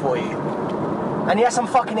story for you. And yes, I'm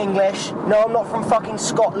fucking English. No, I'm not from fucking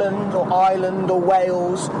Scotland or Ireland or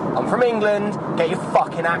Wales. I'm from England. Get your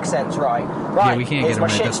fucking accents right. Right, Yeah, we can't here's get my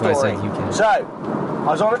them right. shit That's why I story. said UK. So,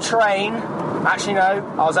 I was on a train. Actually, no,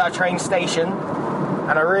 I was at a train station.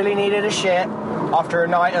 And I really needed a shit after a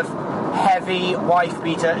night of heavy wife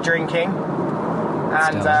beater drinking.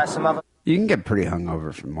 And some other... You can get pretty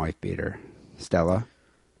hungover from wife beater, Stella.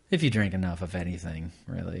 If you drink enough of anything,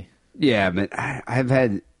 really. Yeah, but I've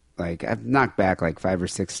had... Like, I've knocked back like 5 or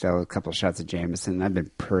 6 Stella, a couple shots of Jameson, and I've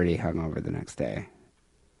been pretty hungover the next day.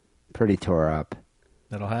 Pretty tore up.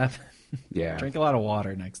 That'll happen. Yeah. Drink a lot of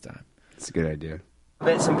water next time. It's a good idea.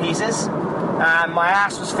 Bits and pieces. And my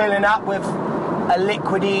ass was filling up with a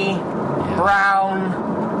liquidy,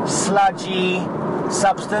 brown, sludgy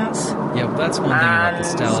substance. Yeah, but that's one thing about the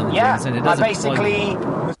Stella and the Jameson. It I doesn't basically...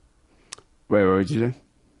 Wait, what would you say?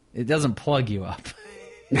 It doesn't plug you up.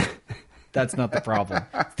 That's not the problem.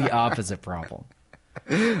 It's the opposite problem.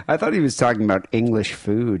 I thought he was talking about English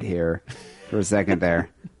food here for a second there.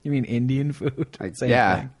 You mean Indian food? Same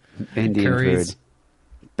yeah, thing. Indian Curries. food.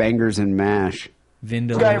 Bangers and mash.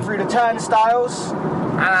 Vindaloo. Going through the turnstiles,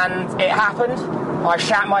 and it happened. I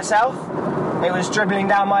shat myself. It was dribbling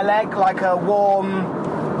down my leg like a warm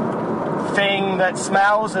thing that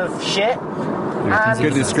smells of shit. And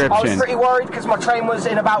Good description. I was pretty worried because my train was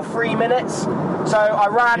in about 3 minutes. So I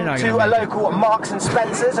ran You're not to gonna a make it. local Marks and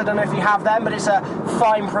Spencer's. I don't know if you have them, but it's a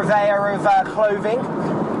fine purveyor of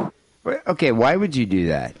clothing. Okay, why would you do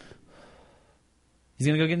that? He's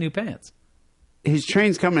going to go get new pants. His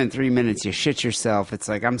train's coming in 3 minutes. You shit yourself. It's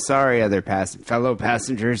like, I'm sorry, other fellow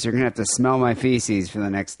passengers. You're going to have to smell my feces for the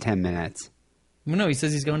next 10 minutes. Well, no, he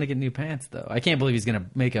says he's going to get new pants, though. I can't believe he's going to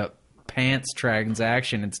make a pants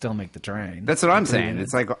transaction and still make the train. That's what I'm saying.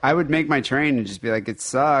 It's like, I would make my train and just be like, it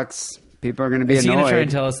sucks. People are going to be Is he annoyed. going to try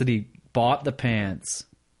and tell us that he bought the pants,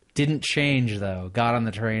 didn't change, though, got on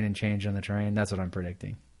the train and changed on the train? That's what I'm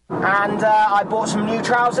predicting. And I bought some new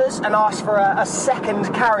trousers and asked for a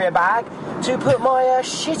second carrier bag to put my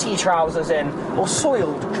shitty trousers in, or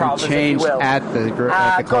soiled trousers, if you changed will. at the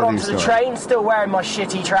Got clothing onto the store. train, still wearing my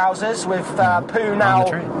shitty trousers, with poo now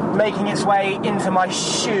making its way into my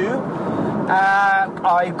shoe.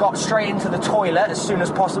 I got straight into the toilet as soon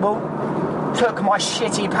as possible, took my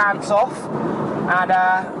shitty pants off, and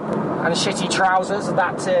shitty trousers,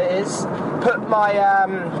 that is, put my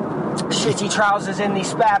shitty trousers in the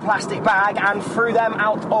spare plastic bag and threw them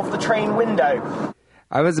out of the train window.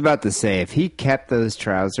 I was about to say, if he kept those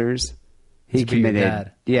trousers, he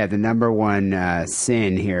committed, the number one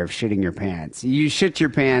sin here of shitting your pants. You shit your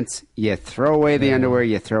pants, you throw away the underwear,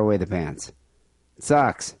 you throw away the pants. It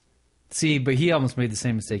sucks. See, but he almost made the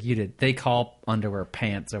same mistake you did. They call underwear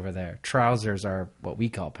pants over there. Trousers are what we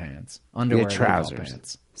call pants. Underwear, trousers. They call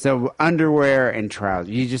pants. So underwear and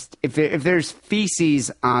trousers. You just if there's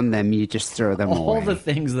feces on them, you just throw them away. All the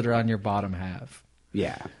things that are on your bottom half.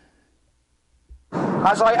 Yeah.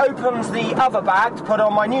 As I opened the other bag to put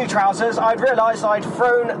on my new trousers, I'd realised I'd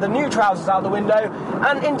thrown the new trousers out the window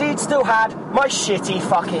and indeed still had my shitty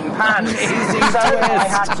fucking pants. Amazing so twist. I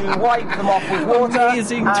had to wipe them off with water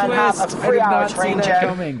Amazing and twist. have a 3-hour train journey.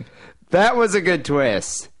 Coming. That was a good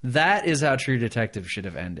twist. That is how True Detective should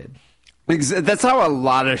have ended. That's how a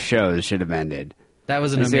lot of shows should have ended. That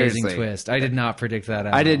was an amazing Seriously. twist. I did not predict that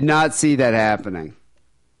at I all. did not see that happening.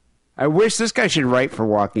 I wish this guy should write for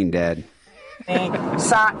Walking Dead.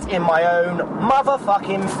 Sat in my own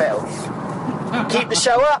motherfucking filth. Keep the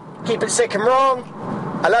show up. Keep it sick and wrong.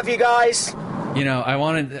 I love you guys. You know, I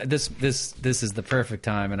wanted this is the perfect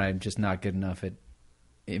time, and I'm just not good enough at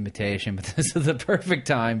imitation, but this is the perfect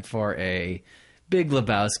time for a Big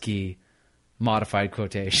Lebowski modified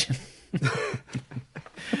quotation.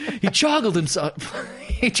 He joggled himself.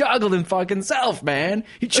 He joggled him fucking self, man.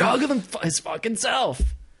 He joggled his fucking self.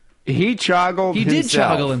 He choggled He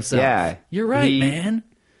himself. did joggle himself. Yeah. You're right, man.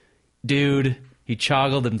 Dude, he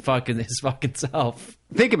choggled and his fucking self.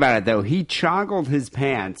 Think about it, though. He choggled his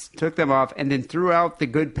pants, took them off, and then threw out the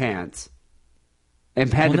good pants.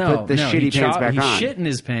 And had to put the shitty pants back on. He shit in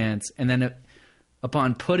his pants, and then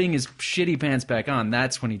upon putting his shitty pants back on,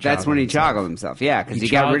 that's when he joggled himself. Yeah, because he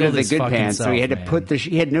got rid of the good pants, so he had to put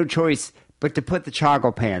he had no choice but to put the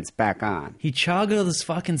choggle pants back on. He choggled his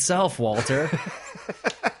fucking self, Walter.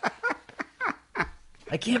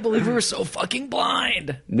 I can't believe we were so fucking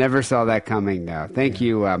blind. Never saw that coming, though. Thank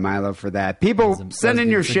you, Milo, for that. People, send in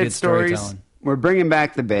your shit stories. We're bringing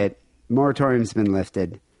back the bit. Moratorium's been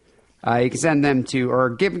lifted. You can send them to, or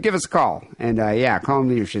give us a call. And, call them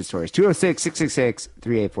with your shit stories.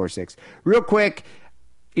 206-666-3846. Real quick,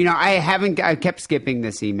 I kept skipping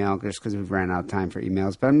this email just because we've ran out of time for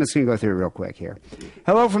emails, but I'm just going to go through it real quick here.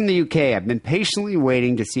 Hello from the UK. I've been patiently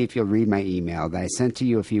waiting to see if you'll read my email that I sent to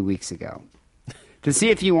you a few weeks ago, to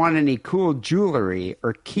see if you want any cool jewelry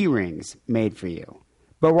or key rings made for you.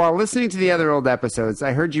 But while listening to the other old episodes,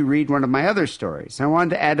 I heard you read one of my other stories, so I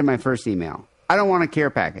wanted to add to my first email. I don't want a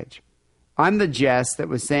care package. I'm the Jess that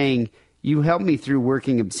was saying you helped me through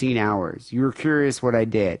working obscene hours. You were curious what I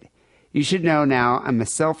did. You should know now I'm a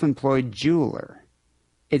self-employed jeweler.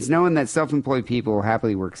 It's known that self-employed people will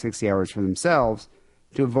happily work 60 hours for themselves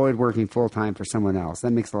to avoid working full-time for someone else.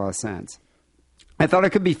 That makes a lot of sense. I thought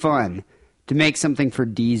it could be fun to make something for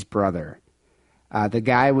Dee's brother, the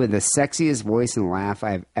guy with the sexiest voice and laugh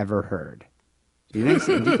I've ever heard. Do you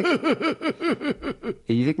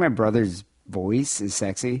think my brother's voice is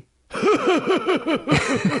sexy?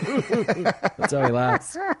 That's how he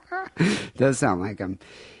laughs. Does sound like him.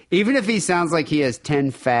 Even if he sounds like he has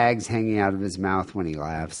 10 fags hanging out of his mouth when he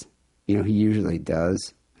laughs. He usually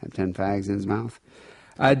does have 10 fags in his mouth.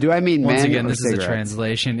 Do I mean Once men again, or this cigarettes? is a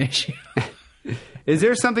translation issue. Is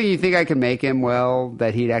there something you think I can make him,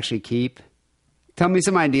 that he'd actually keep? Tell me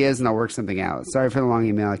some ideas and I'll work something out. Sorry for the long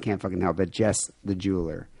email. I can't fucking help it. Jess, the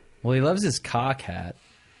jeweler. Well, he loves his cock hat.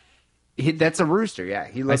 That's a rooster, yeah.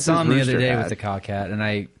 He I loves saw his him the rooster other day hat. with the cock hat, and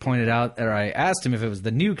I asked him if it was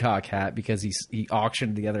the new cock hat because he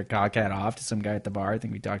auctioned the other cock hat off to some guy at the bar. I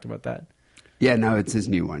think we talked about that. Yeah, no, it's his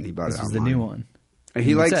new one. He bought This it is online. the new one.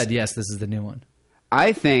 He likes, said, yes, this is the new one.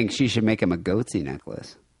 I think she should make him a goatee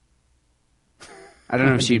necklace. I don't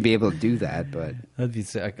know if she'd be able to do that, but That'd be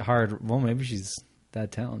hard. Well, maybe she's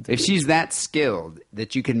that talented. if she's that skilled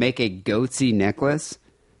that you can make a goatee necklace,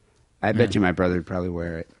 I bet you my brother would probably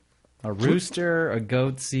wear it. A rooster, a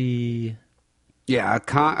goatsy. Yeah,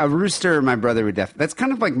 a rooster, my brother would definitely. That's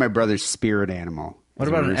kind of like my brother's spirit animal. What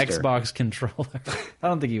is a about an rooster. Xbox controller? I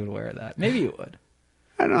don't think he would wear that. Maybe he would.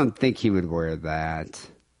 I don't think he would wear that,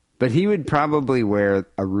 but he would probably wear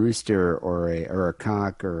a rooster or a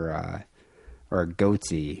cock or a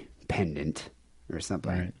goatee pendant or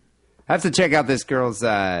something. Right. I have to check out this girl's. She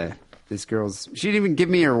didn't even give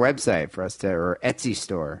me her website for us or Etsy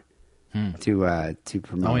store to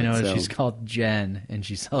promote. All we know so. is she's called Jen, and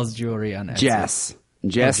she sells jewelry on Etsy. Jess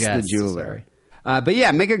Oh, the jeweler. sorry. But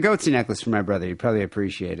yeah, make a goatee necklace for my brother. He'd probably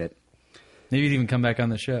appreciate it. Maybe you'd even come back on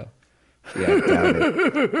the show. Yeah, doubt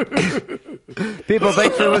it. People,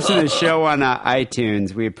 thanks for listening to the show on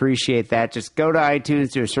iTunes. We appreciate that. Just go to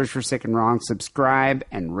iTunes, do a search for Sick and Wrong, subscribe,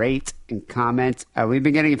 and rate and comment. We've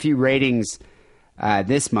been getting a few ratings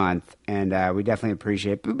this month, and we definitely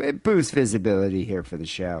appreciate it. It boosts visibility here for the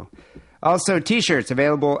show. Also, T-shirts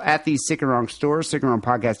available at the Sick and Wrong store,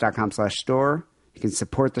 sickandwrongpodcast.com/store. You can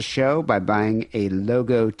support the show by buying a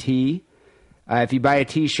logo tee. If you buy a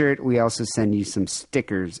T-shirt, we also send you some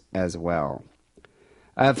stickers as well.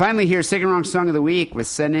 Finally, here's Sick and Wrong Song of the Week was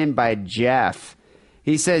sent in by Jeff.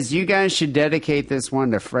 He says, you guys should dedicate this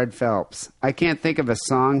one to Fred Phelps. I can't think of a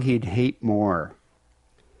song he'd hate more.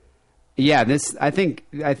 Yeah, I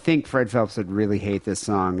think Fred Phelps would really hate this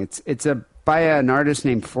song. It's by an artist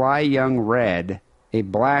named Fly Young Red, a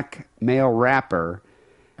black male rapper,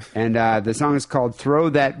 and the song is called "Throw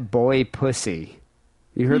That Boy Pussy."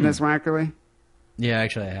 You heard this, Wackerly? Yeah,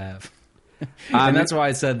 actually, I have, and that's why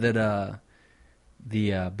I said that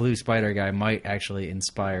the Blue Spider guy might actually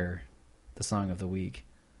inspire the song of the week.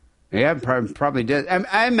 Yeah, probably does.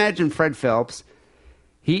 I imagine Fred Phelps.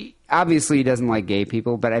 He obviously doesn't like gay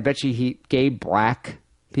people, but I bet you gay black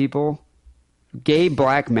people, gay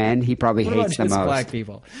black men, he probably hates the most. Black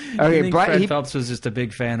people. Okay, you think Fred Phelps was just a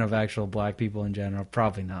big fan of actual black people in general?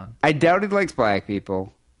 Probably not. I doubt he likes black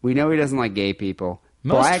people. We know he doesn't like gay people.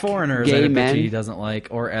 Most black, foreigners, gay I bet men, he doesn't like,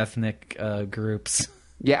 or ethnic groups.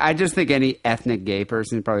 Yeah, I just think any ethnic gay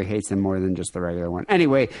person probably hates him more than just the regular one.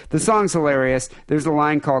 Anyway, the song's hilarious. There's a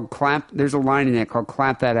line in it called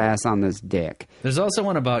 "Clap That Ass on This Dick." There's also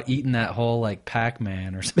one about eating that whole like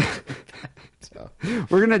Pac-Man or something. So.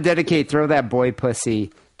 We're gonna dedicate "Throw That Boy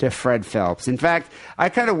Pussy" to Fred Phelps. In fact, I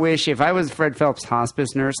kind of wish if I was Fred Phelps'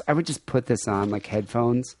 hospice nurse, I would just put this on like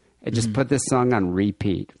headphones and just put this song on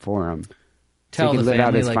repeat for him. Tell so the live family,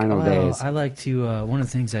 out his like, final days. I like to, one of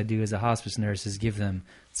the things I do as a hospice nurse is give them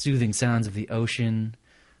soothing sounds of the ocean,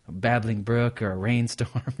 a babbling brook, or a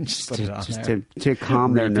rainstorm. Just put it on there. To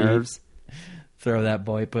calm their nerves. Throw that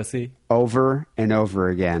boy pussy. Over and over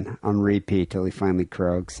again on repeat till he finally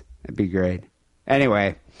croaks. That'd be great.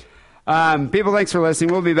 Anyway, people, thanks for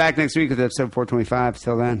listening. We'll be back next week with episode 425.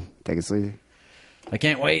 Till then, take it easy. I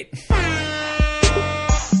can't wait.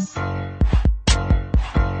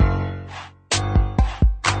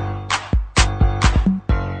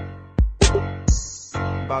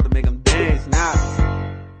 About to make them dance now.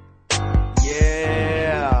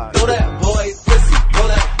 Yeah. Throw that boy pussy. Roll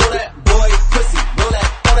that boy pussy. Roll that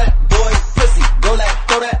boy pussy. Roll that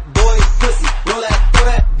boy pussy. Roll that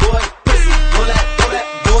boy pussy. Roll that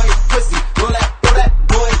boy pussy. Roll that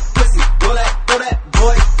boy pussy. Roll that boy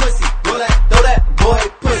pussy. Roll that boy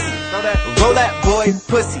pussy. Roll that boy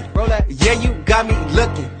pussy. Roll that. Yeah, you got me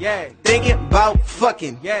looking. Yeah. Thinking about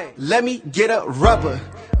fucking. Yeah. Let me get a rubber.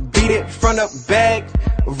 Beat it from the back.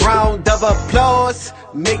 Round of applause,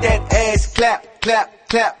 make that ass clap, clap,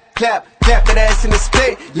 clap, clap, clap that ass in the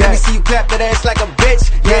split. Let me see you clap that ass like a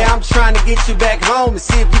bitch. Yeah, I'm trying to get you back home and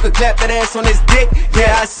see if you can clap that ass on this dick.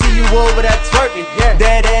 Yeah, I see you over there twerking.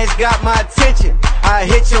 That ass got my attention. I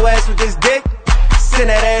hit your ass with this dick,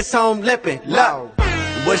 send that ass home lipping. Look,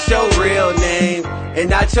 what's your real name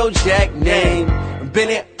and not your jack name?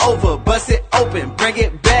 Bend it over, bust it open, bring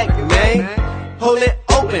it back, man. Hold it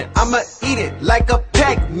open, I'ma eat it like a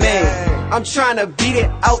Pac-Man. I'm tryna beat it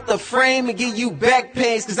out the frame and give you back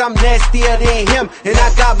pains, cause I'm nastier than him, and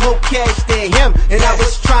I got more cash than him. And I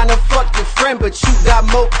was tryna fuck your friend, but you got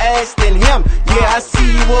more ass than him. Yeah, I see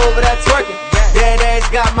you over there twerking, that ass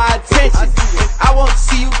got my attention. I won't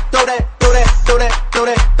see you throw that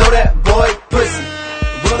boy pussy.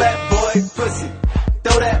 Roll that boy pussy.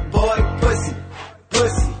 Throw that boy pussy.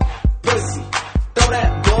 Pussy, pussy. Throw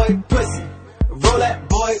that boy pussy. Roll that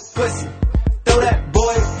boy pussy. Throw that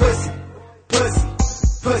boy pussy. Pussy,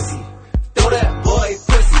 pussy. Throw that boy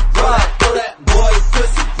pussy. Roll that, throw that boy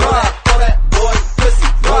pussy. Roll that, throw that boy pussy.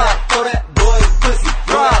 Roll that, throw that boy pussy.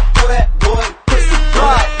 Roll that, throw that boy pussy.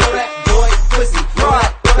 Roll that, throw that boy pussy. Roll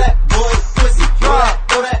that, throw that boy pussy. Roll that,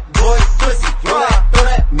 throw that boy pussy. Roll that, throw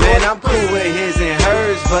that. Man, I'm cool with his and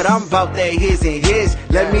hers, but I'm about that his and his.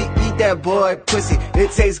 Let me eat that boy pussy.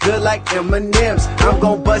 It tastes good like M&M's. I'm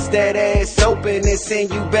gon' bust that ass open and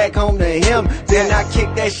send you back home to him. Then I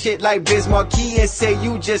kick that shit like Biz Markie and say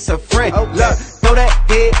you just a friend. Look, throw that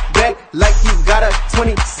head back like you got a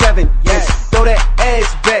 27. Yes, throw that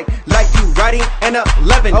ass back like you riding an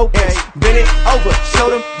 11. Okay, bend it over, show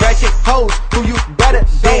them ratchet hoes who you better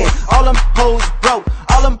than. All them hoes broke,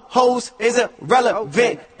 all them hoes is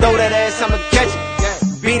irrelevant. Throw that ass, I'ma catch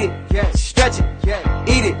it, beat it, stretch it.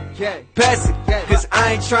 eat it, pass it, cause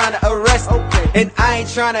I ain't trying to arrest it, and I ain't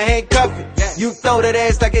trying to handcuff it. You throw that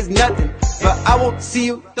ass like it's nothing, but I won't see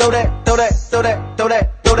you throw that, boy,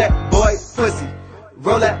 pussy.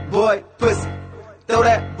 Roll that boy, pussy. Throw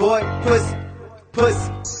that boy, pussy.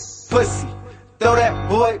 Pussy. Throw that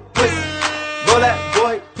boy, pussy. Roll that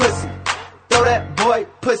boy, pussy. Throw that boy,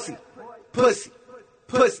 pussy. Pussy.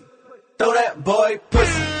 Throw that boy,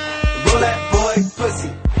 pussy. Roll that boy, pussy.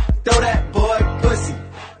 Throw that boy, pussy.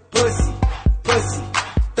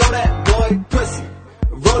 Throw that boy, pussy.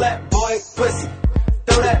 Roll that boy, pussy.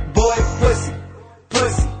 Throw that boy, pussy.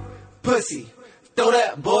 Throw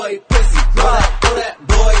that boy, pussy. Roll that, throw that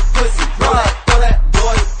boy, pussy. Roll that, throw that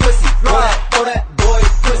boy, pussy. Roll that, throw that boy,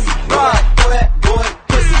 pussy. Roll that, throw that boy,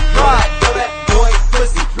 pussy. Roll that, throw that boy,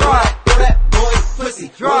 pussy. Roll that, throw that boy,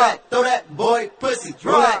 pussy. Roll that, throw that boy, pussy.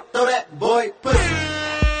 Roll that, throw that boy, pussy.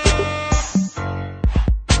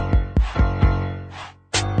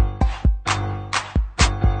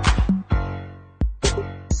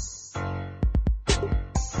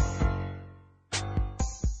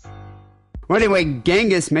 Well, anyway,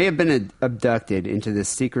 Genghis may have been abducted into this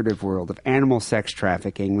secretive world of animal sex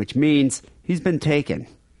trafficking, which means he's been taken,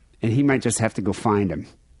 and he might just have to go find him.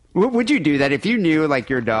 Would you do that if you knew, like,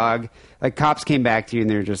 your dog, like, cops came back to you and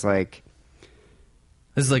they're just like...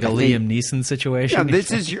 This is like a Liam Neeson situation? Yeah,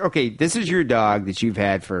 this is your dog that you've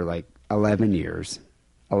had for, like, 11 years.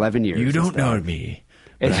 11 years. You don't know me,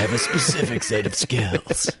 but I have a specific set of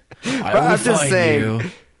skills. I will find you.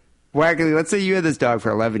 Wackerly, let's say you had this dog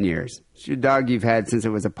for 11 years. It's your dog you've had since it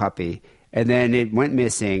was a puppy, and then it went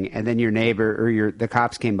missing, and then your neighbor or the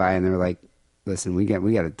cops came by and they're like, "Listen, we got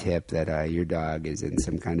a tip that your dog is in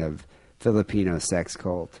some kind of Filipino sex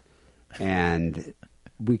cult, and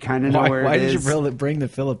we kind of know where it is." Why did you bring the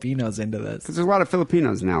Filipinos into this? Because there's a lot of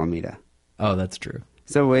Filipinos in Alameda. Oh, that's true.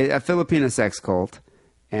 So a Filipino sex cult,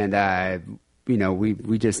 and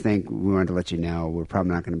we just think we wanted to let you know we're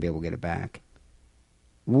probably not going to be able to get it back.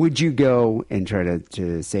 Would you go and try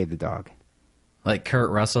to save the dog? Like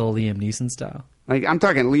Kurt Russell, Liam Neeson style? Like, I'm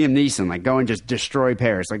talking Liam Neeson, like go and just destroy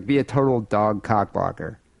Paris, like be a total dog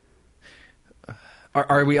cockblocker.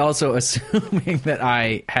 Are we also assuming that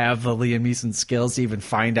I have the Liam Neeson skills to even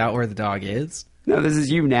find out where the dog is? No, this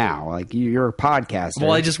is you now. Like, you're a podcaster.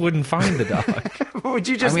 Well, I just wouldn't find the dog. Would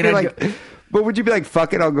you just but would you be like,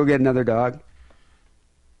 fuck it, I'll go get another dog?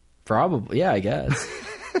 Probably, yeah, I guess.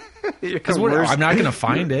 Because I'm not going to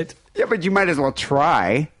find it. Yeah, but you might as well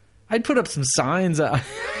try. I'd put up some signs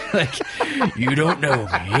like, "You don't know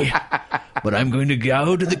me, but I'm going to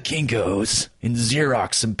go to the Kinko's and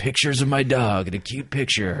Xerox some pictures of my dog and a cute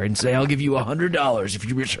picture and say I'll give you $100 if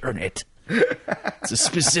you return it." It's a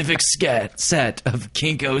specific set of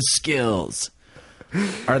Kinko's skills.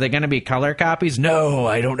 Are they going to be color copies? No,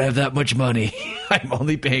 I don't have that much money. I'm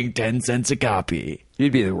only paying 10 cents a copy.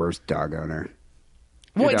 You'd be the worst dog owner.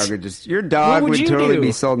 Your What dog would would you totally do?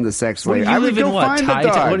 be sold into sex slave. I would go in what? find the Thai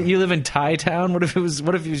dog. What, you live in Thai town? What if it was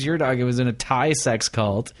your dog? It was in a Thai sex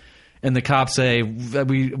cult, and the cops say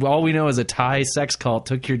all we know is a Thai sex cult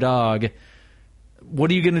took your dog.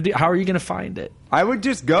 What are you going to do? How are you going to find it? I would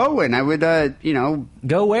just go and I would,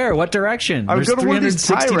 go where? What direction? I would There's go to one of these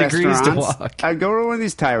Thai 360 degrees to restaurants. walk. I'd go to one of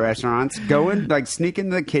these Thai restaurants, go and like sneak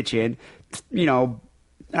into the kitchen,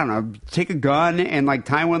 I don't know, take a gun and like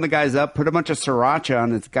tie one of the guys up, put a bunch of sriracha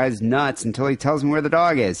on this guy's nuts until he tells me where the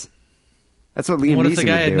dog is. That's what Liam Neeson would do. What if the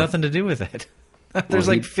guy had nothing to do with it? There's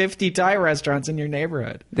like 50 Thai restaurants in your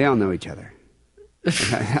neighborhood. They all know each other.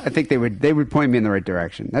 I think they would point me in the right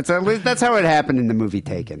direction. That's how it happened in the movie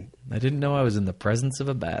Taken. I didn't know I was in the presence of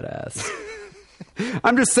a badass.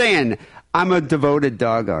 I'm just saying, I'm a devoted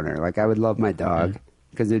dog owner. Like, I would love my dog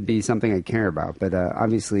because it'd be something I care about. But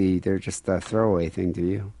obviously, they're just a throwaway thing to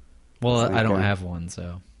you. Well, like, I don't have one,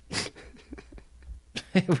 so.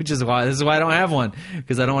 This is why I don't have one,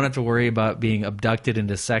 because I don't want to have to worry about being abducted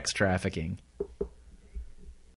into sex trafficking.